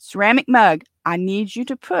 Ceramic mug. I need you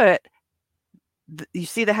to put, you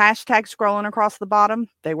see the hashtag scrolling across the bottom?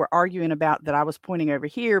 They were arguing about that I was pointing over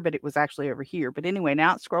here, but it was actually over here. But anyway,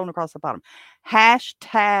 now it's scrolling across the bottom.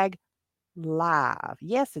 Hashtag live.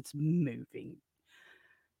 Yes, it's moving.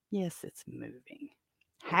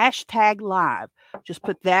 Hashtag live. Just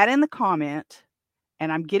put that in the comment.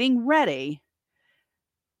 And I'm getting ready.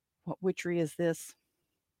 What witchery is this?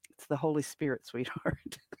 It's the Holy Spirit,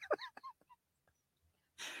 sweetheart.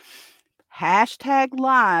 Hashtag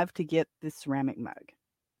live to get this ceramic mug.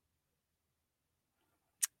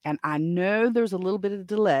 And I know there's a little bit of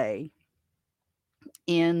delay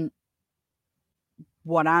in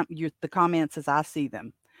what the comments as I see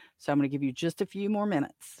them. So I'm going to give you just a few more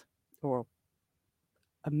minutes, or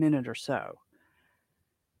a minute or so.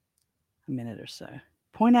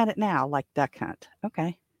 Point at it now, like duck hunt.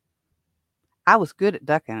 Okay. I was good at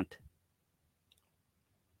duck hunt.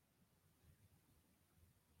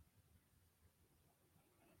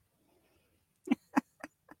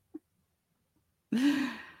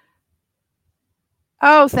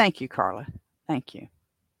 Oh, thank you, Carla. Thank you.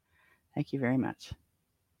 Thank you very much.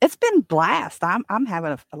 It's been blast. I'm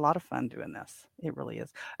having a lot of fun doing this. It really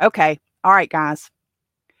is. Okay. All right, guys.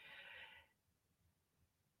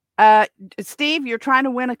 Steve, you're trying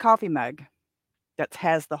to win a coffee mug that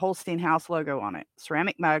has the Holstein House logo on it.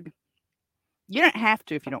 Ceramic mug. You don't have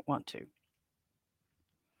to if you don't want to.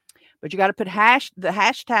 But you got to put the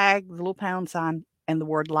hashtag, the little pound sign, and the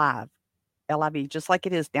word live. L-I-V, just like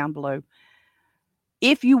it is down below.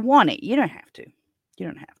 If you want it, you don't have to.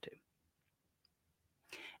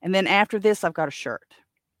 And then after this, I've got a shirt.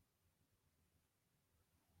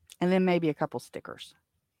 And then maybe a couple stickers.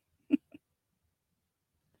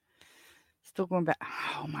 Still going back.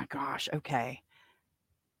 Oh my gosh. Okay.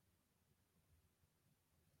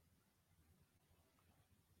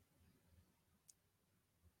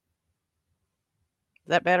 Is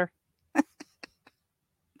that better?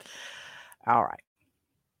 All right.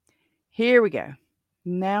 Here we go.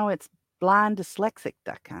 Now it's blind dyslexic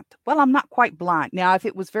duck hunt. Well, I'm not quite blind. Now, if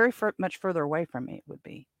it was very much further away from me, it would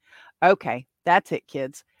be. Okay, that's it,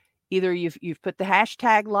 kids. Either you've put the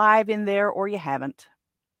hashtag live in there or you haven't.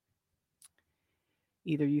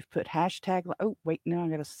 Either you've put hashtag, oh, wait, no, I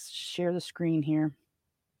got to share the screen here.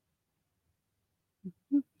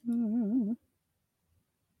 Can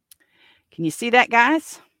you see that,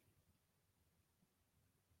 guys?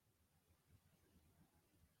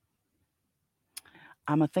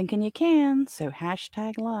 I'm thinking you can, so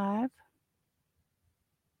hashtag live.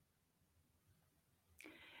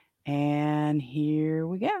 And here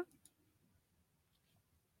we go.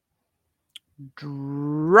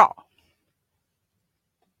 Draw.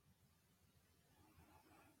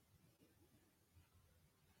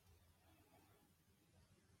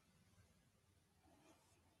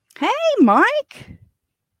 Hey, Mike.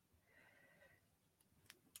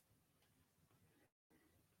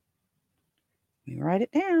 Let me write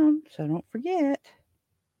it down so I don't forget.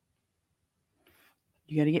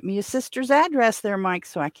 You got to get me your sister's address there, Mike,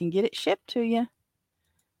 so I can get it shipped to you.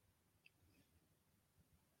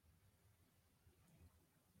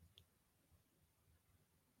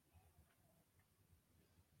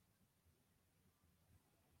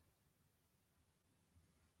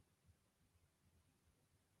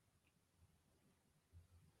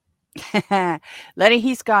 Letty,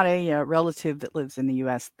 he's got a relative that lives in the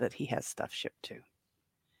U.S. that he has stuff shipped to.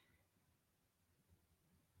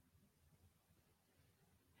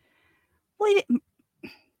 Well,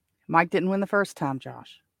 Mike didn't win the first time,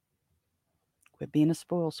 Josh. Quit being a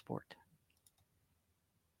spoil sport.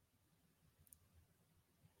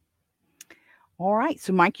 All right.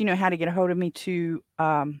 So, Mike, you know how to get a hold of me to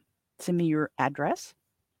send me your address?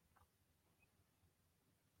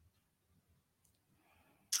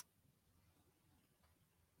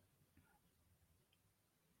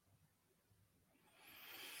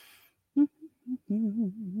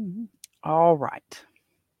 All right.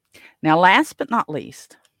 Now, last but not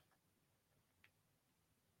least,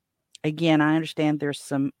 again, I understand there's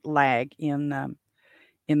some lag in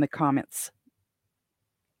the comments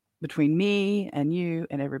between me and you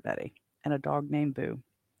and everybody and a dog named Boo.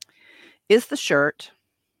 Is the shirt.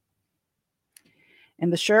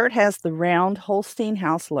 And the shirt has the round Holstein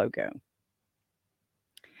House logo.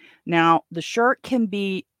 Now, the shirt can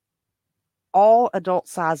be all adult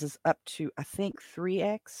sizes up to, I think,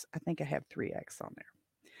 3X. I think I have 3X on there.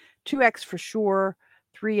 2X for sure,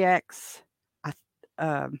 3X,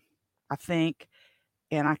 I think,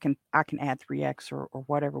 and I can add 3X or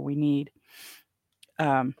whatever we need.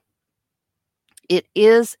 It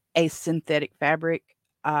is a synthetic fabric.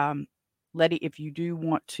 Letty, if you do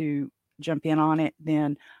want to jump in on it,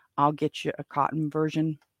 then I'll get you a cotton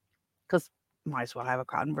version because might as well have a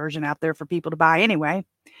cotton version out there for people to buy anyway.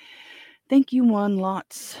 Think you won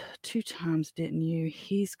lots 2 times, didn't you?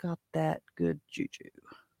 He's got that good juju.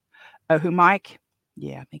 Oh, who, Mike?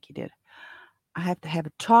 Yeah, I think he did. I have to have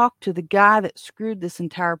a talk to the guy that screwed this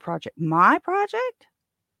entire project. My project?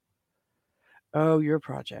 Oh, your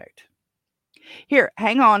project. Here,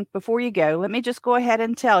 hang on. Before you go, let me just go ahead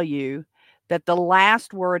and tell you that the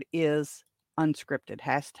last word is unscripted.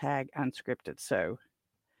 Hashtag unscripted. So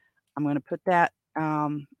I'm going to put that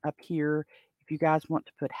up here. If you guys want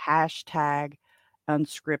to put hashtag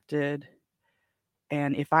unscripted,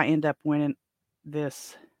 and if I end up winning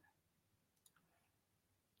this,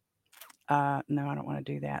 no, I don't want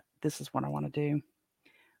to do that. This is what I want to do.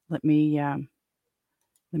 Let me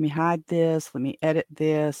hide this. Let me edit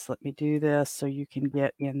this. Let me do this so you can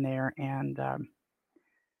get in there and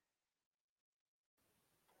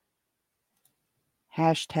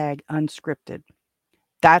hashtag unscripted.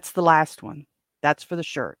 That's the last one. That's for the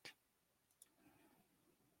shirt.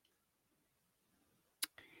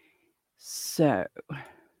 So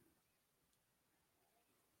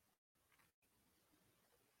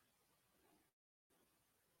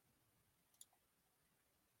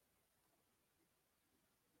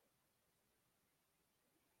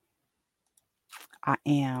I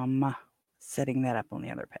am setting that up on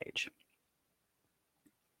the other page.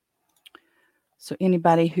 So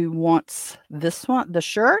anybody who wants this one, the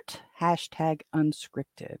shirt, hashtag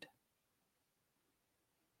unscripted.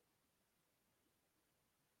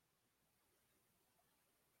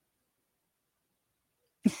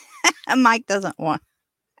 Mike doesn't want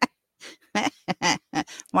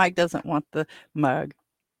Mike doesn't want the mug.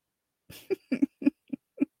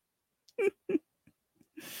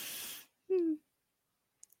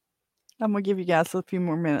 I'm going to give you guys a few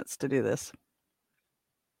more minutes to do this.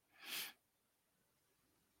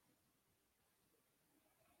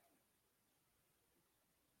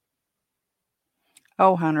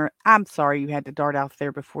 Oh, Hunter, I'm sorry you had to dart out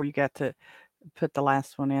there before you got to put the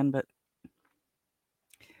last one in, but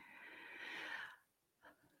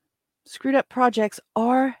screwed up projects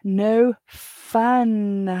are no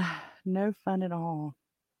fun. No fun at all.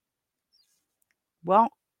 Well,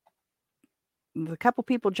 the couple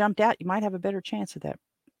people jumped out, you might have a better chance of that,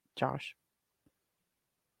 Josh.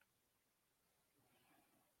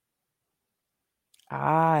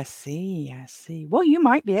 Ah, I see. I see. Well, you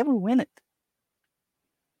might be able to win it.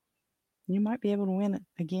 You might be able to win it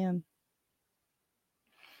again.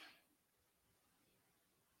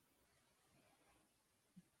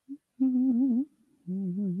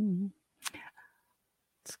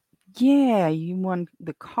 Yeah, you won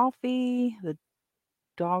the coffee, the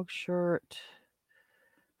dog shirt,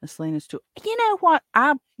 miscellaneous too. You know what?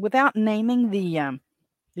 I without naming the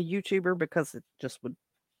YouTuber because it just would.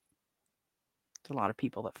 There's a lot of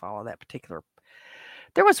people that follow that particular.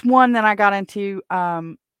 There was one that I got into.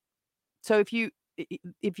 So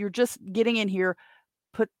if you're just getting in here,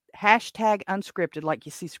 put hashtag unscripted, like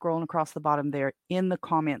you see scrolling across the bottom there, in the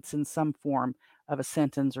comments in some form of a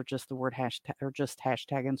sentence or just the word hashtag or just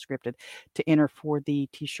hashtag unscripted to enter for the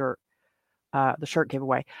t-shirt, the shirt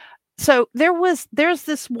giveaway. So there's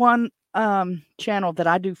this one channel that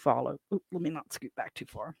I do follow. Ooh, let me not scoot back too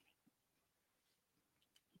far.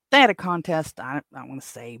 They had a contest, I want to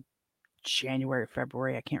say January or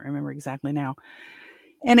February, I can't remember exactly now.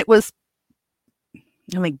 And it was,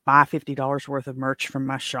 I think, buy $50 worth of merch from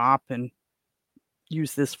my shop and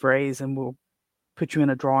use this phrase and we'll put you in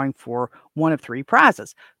a drawing for one of three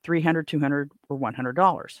prizes, $300, $200, or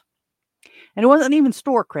 $100. And it wasn't even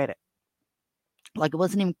store credit. Like it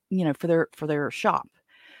wasn't even, for their shop.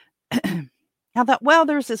 I thought, well,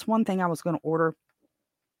 there's this one thing I was going to order.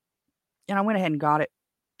 And I went ahead and got it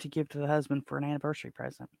to give to the husband for an anniversary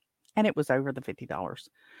present. And it was over the $50.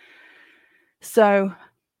 So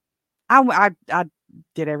I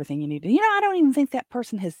did everything you needed. I don't even think that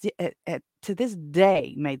person has to this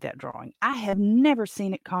day made that drawing. I have never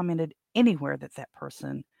seen it commented anywhere that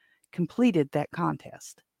person completed that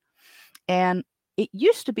contest. And it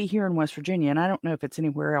used to be here in West Virginia, and I don't know if it's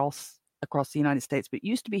anywhere else across the United States, but it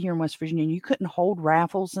used to be here in West Virginia, and you couldn't hold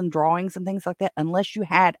raffles and drawings and things like that unless you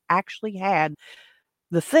had actually had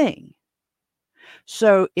the thing.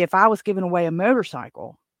 So if I was giving away a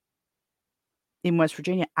motorcycle in West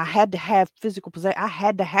Virginia, I had to have physical possession. I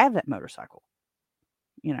had to have that motorcycle,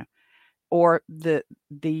 or the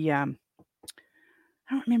I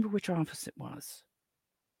don't remember which office it was.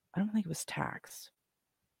 I don't think it was tax.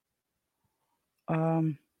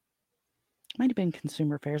 Might have been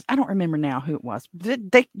Consumer Affairs. I don't remember now who it was.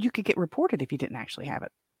 You could get reported if you didn't actually have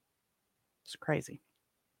it. It's crazy.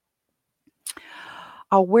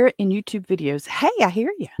 I'll wear it in YouTube videos. Hey, I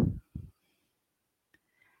hear you.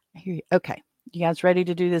 I hear you. Okay. You guys ready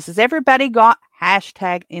to do this? Has everybody got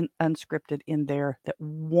hashtag unscripted in there that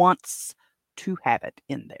wants to have it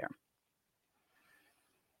in there?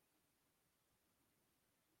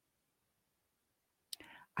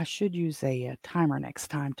 I should use a timer next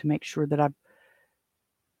time to make sure that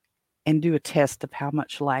and do a test of how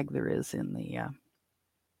much lag there is in the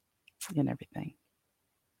in everything.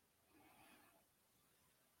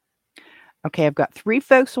 Okay, I've got 3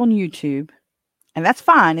 folks on YouTube, and that's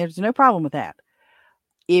fine. There's no problem with that.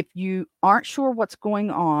 If you aren't sure what's going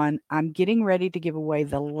on, I'm getting ready to give away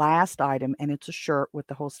the last item, and it's a shirt with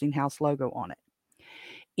the Holstein House logo on it.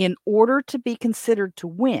 In order to be considered to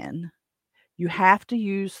win, you have to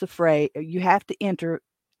use the phrase, you have to enter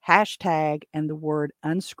hashtag and the word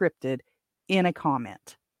unscripted in a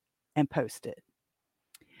comment and post it.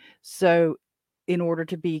 So in order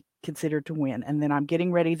to be considered to win. And then I'm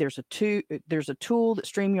getting ready. There's a tool that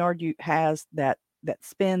StreamYard has that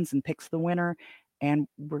spins and picks the winner, and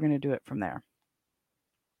we're going to do it from there.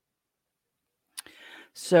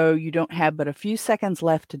 So you don't have but a few seconds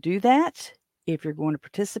left to do that. If you're going to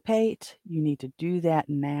participate, you need to do that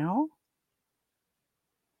now.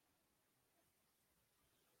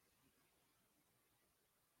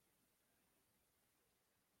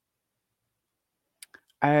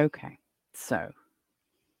 Okay, so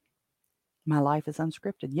my life is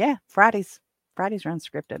unscripted. Yeah, Fridays are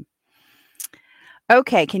unscripted.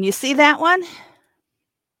 Okay, can you see that one?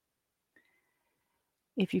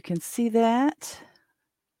 If you can see that.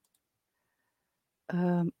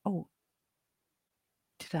 Oh,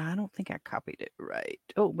 I don't think I copied it right.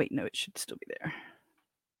 Oh, wait, no, it should still be there.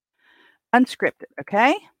 Unscripted,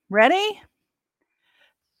 okay? Ready?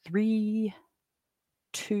 3,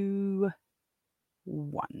 2,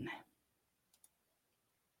 1.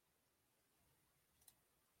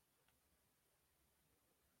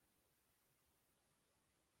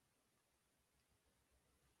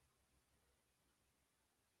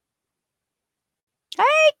 Hey,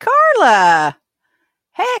 Carla.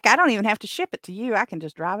 Heck, I don't even have to ship it to you. I can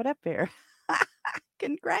just drive it up there.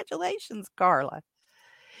 Congratulations, Carla.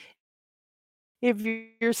 If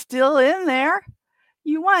you're still in there,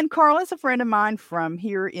 You won. Carla's a friend of mine from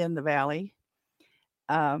here in the valley.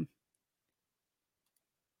 Um,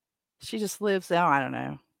 she just lives, I don't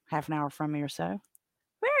know, half an hour from me or so.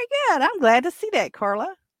 Very good. I'm glad to see that,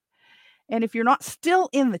 Carla. And if you're not still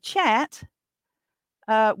in the chat,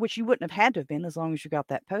 which you wouldn't have had to have been as long as you got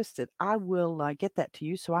that posted, I will get that to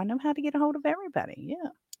you so I know how to get a hold of everybody. Yeah.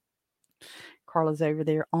 Carla's over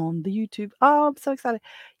there on the YouTube. Oh, I'm so excited.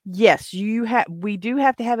 Yes, we do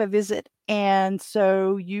have to have a visit. And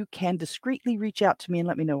so you can discreetly reach out to me and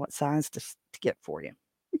let me know what size to get for you.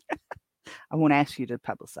 I won't ask you to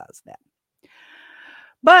publicize that.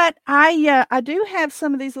 But I do have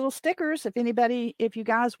some of these little stickers. If you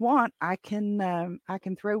guys want, I can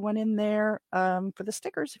throw one in there for the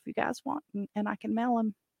stickers if you guys want, and I can mail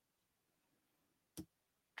them.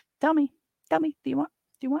 Tell me, do you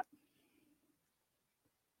want?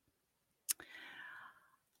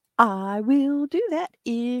 I will do that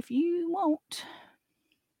if you want.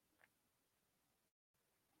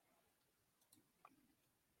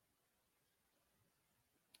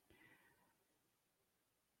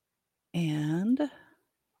 And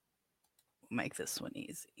make this one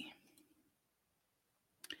easy.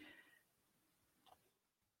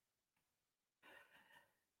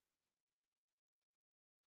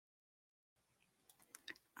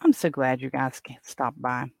 I'm so glad you guys stopped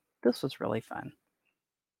by. This was really fun.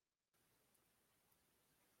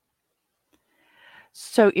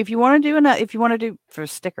 So if you want to do for a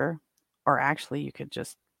sticker, or actually you could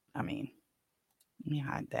just, let me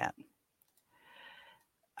hide that.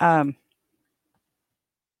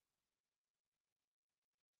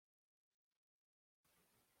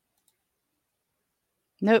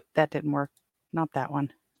 Nope, that didn't work. Not that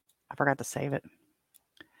one. I forgot to save it.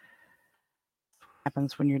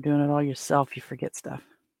 Happens when you're doing it all yourself, you forget stuff.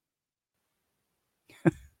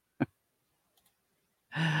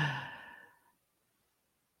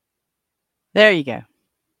 There you go.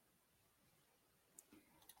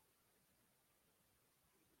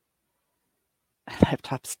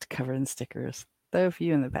 Laptops covered in stickers. Throw a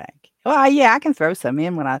few in the bag. Well, yeah, I can throw some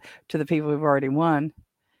in to the people who've already won.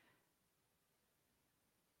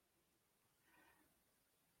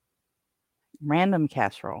 Random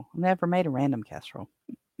casserole. Never made a random casserole.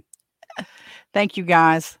 Thank you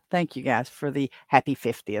guys. Thank you guys for the happy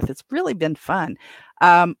 50th. It's really been fun.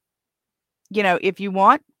 If you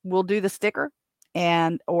want, we'll do the sticker.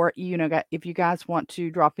 Or if you guys want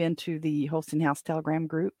to drop into the Holstein House Telegram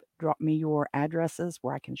group, drop me your addresses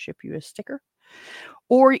where I can ship you a sticker.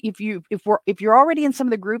 Or if you're already in some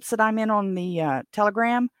of the groups that I'm in on the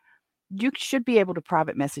Telegram, you should be able to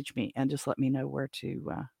private message me and just let me know where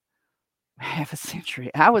to. Half a century.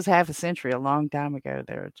 I was half a century a long time ago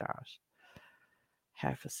there, Josh.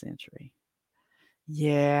 Half a century.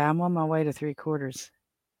 Yeah, I'm on my way to 3/4.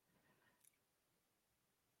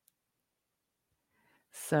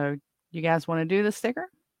 So you guys want to do the sticker?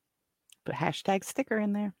 Put hashtag sticker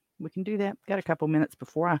in there. We can do that. Got a couple minutes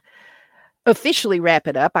before I officially wrap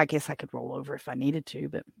it up. I guess I could roll over if I needed to,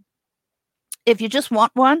 but if you just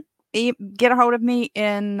want one, get a hold of me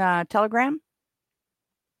in Telegram.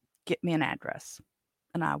 Get me an address,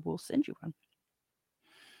 and I will send you one.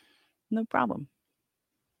 No problem.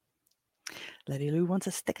 Letty Lou wants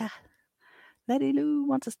a sticker. Letty Lou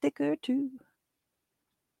wants a sticker too.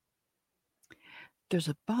 There's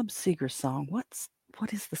a Bob Seger song. What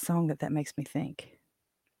is the song that makes me think?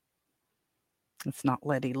 It's not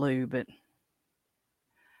Letty Lou, but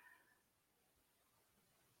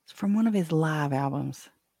it's from one of his live albums.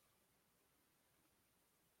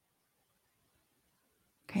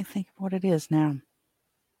 Can't think of what it is now.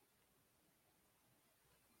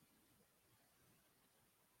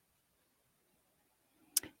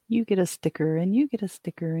 You get a sticker, and you get a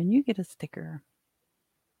sticker, and you get a sticker.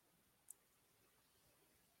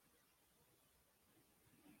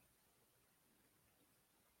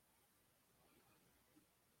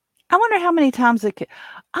 I wonder how many times it could.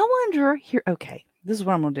 I wonder here. Okay, this is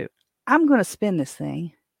what I'm going to do. I'm going to spin this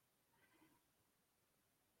thing.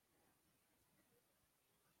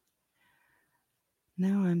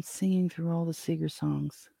 Now I'm singing through all the Seeger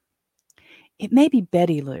songs. It may be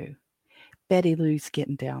Betty Lou. Betty Lou's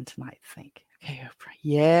getting down tonight, I think. Okay, Oprah.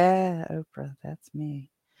 Yeah, Oprah, that's me.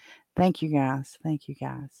 Thank you guys. Thank you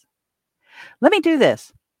guys. Let me do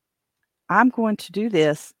this. I'm going to do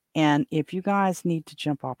this, and if you guys need to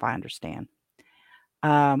jump off, I understand.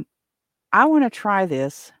 I want to try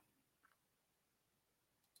this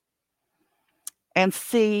and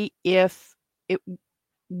see if it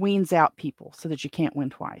weans out people so that you can't win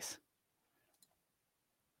twice.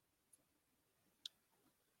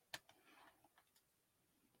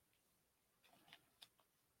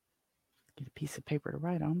 Get a piece of paper to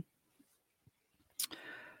write on.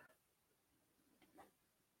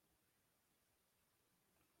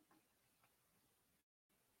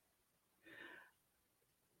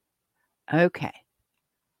 Okay.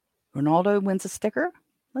 Ronaldo wins a sticker.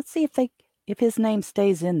 Let's see if his name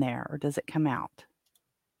stays in there or does it come out.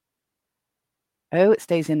 Oh, it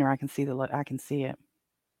stays in there. I can see it.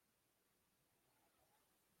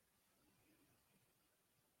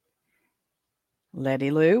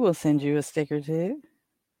 Letty Lou will send you a sticker too.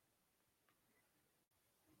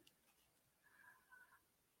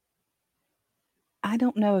 I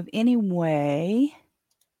don't know of any way.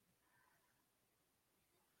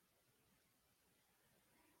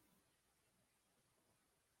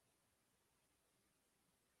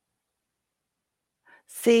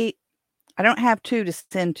 See, I don't have two to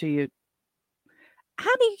send to you.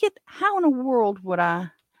 How in the world would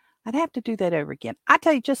I'd have to do that over again. I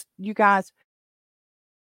tell you, just you guys,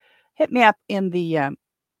 hit me up in the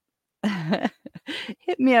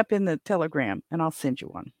hit me up in the Telegram and I'll send you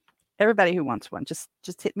one. Everybody who wants one, just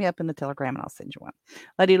hit me up in the Telegram and I'll send you one.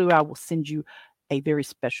 Letty Lou, I will send you a very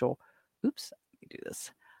special, oops, let me do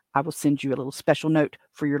this. I will send you a little special note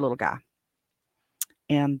for your little guy.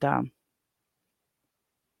 And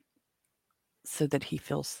so that he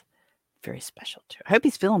feels very special too. I hope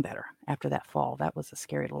he's feeling better after that fall. That was a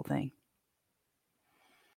scary little thing.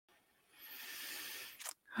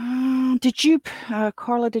 Did you,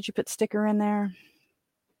 Carla, did you put sticker in there?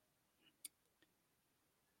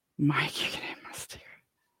 Mike, you can have my sticker.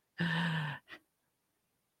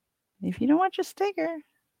 If you don't want your sticker.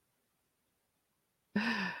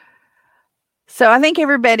 So I think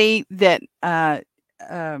everybody that, I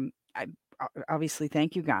obviously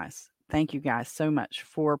thank you guys. Thank you guys so much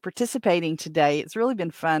for participating today. It's really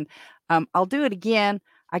been fun. I'll do it again,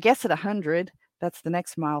 I guess at 100. That's the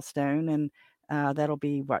next milestone. And that'll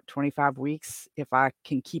be 25 weeks if I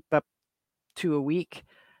can keep up to a week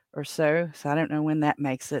or so. So I don't know when that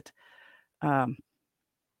makes it.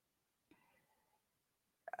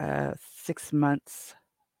 6 months.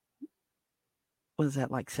 Was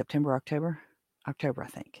that like September, October? October, I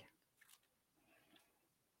think.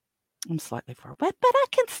 I'm slightly far away, but I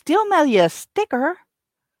can still mail you a sticker.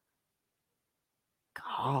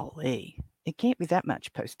 Golly, it can't be that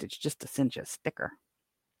much postage just to send you a sticker.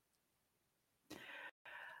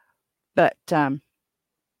 But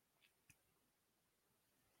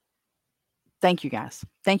thank you guys.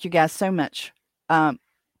 Thank you guys so much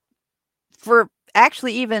for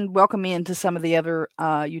actually even welcome me into some of the other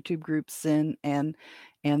YouTube groups and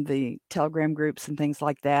the Telegram groups and things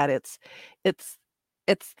like that.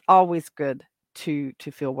 It's always good to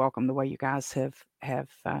feel welcome the way you guys have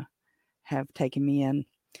taken me in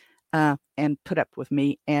and put up with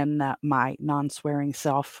me and my non-swearing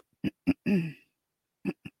self.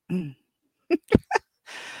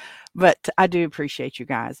 But I do appreciate you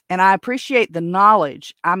guys, and I appreciate the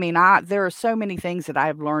knowledge. I mean, there are so many things that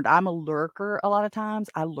I've learned. I'm a lurker a lot of times.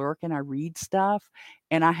 I lurk and I read stuff,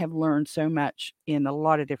 and I have learned so much in a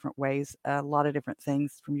lot of different ways, a lot of different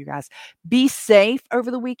things from you guys. Be safe over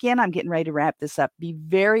the weekend. I'm getting ready to wrap this up. Be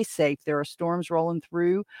very safe. There are storms rolling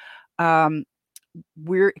through.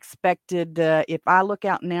 We're expected, if I look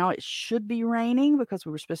out now, it should be raining because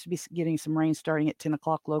we were supposed to be getting some rain starting at 10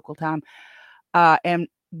 o'clock local time. And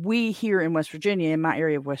we here in West Virginia, in my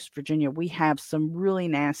area of West Virginia, we have some really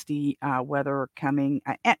nasty weather coming.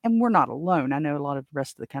 And we're not alone. I know a lot of the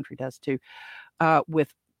rest of the country does too,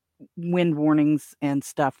 with wind warnings and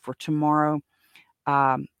stuff for tomorrow.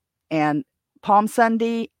 And Palm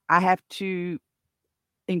Sunday, I have to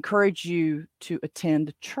encourage you to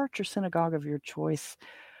attend church or synagogue of your choice.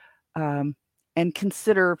 And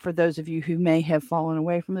consider, for those of you who may have fallen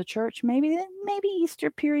away from the church, maybe Easter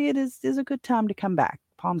period is a good time to come back.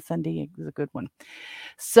 Palm Sunday is a good one.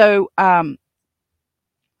 So I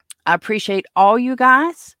appreciate all you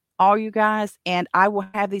guys, and I will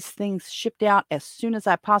have these things shipped out as soon as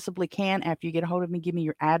I possibly can. After you get a hold of me, give me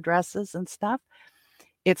your addresses and stuff.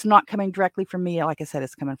 It's not coming directly from me. Like I said,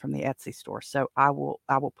 it's coming from the Etsy store. So I will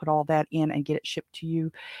put all that in and get it shipped to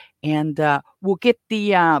you. And we'll get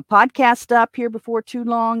the podcast up here before too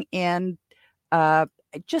long. And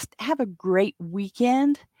just have a great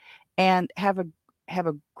weekend and have a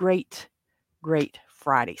great, great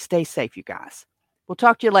Friday. Stay safe, you guys. We'll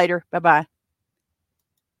talk to you later. Bye-bye.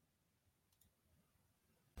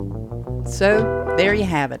 So there you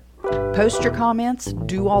have it. Post your comments,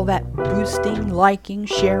 do all that boosting, liking,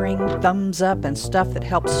 sharing, thumbs up, and stuff that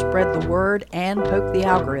helps spread the word and poke the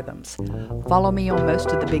algorithms. Follow me on most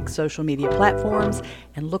of the big social media platforms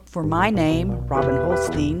and look for my name, Robin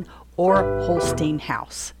Holstein, or Holstein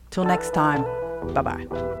House. Till next time, bye-bye.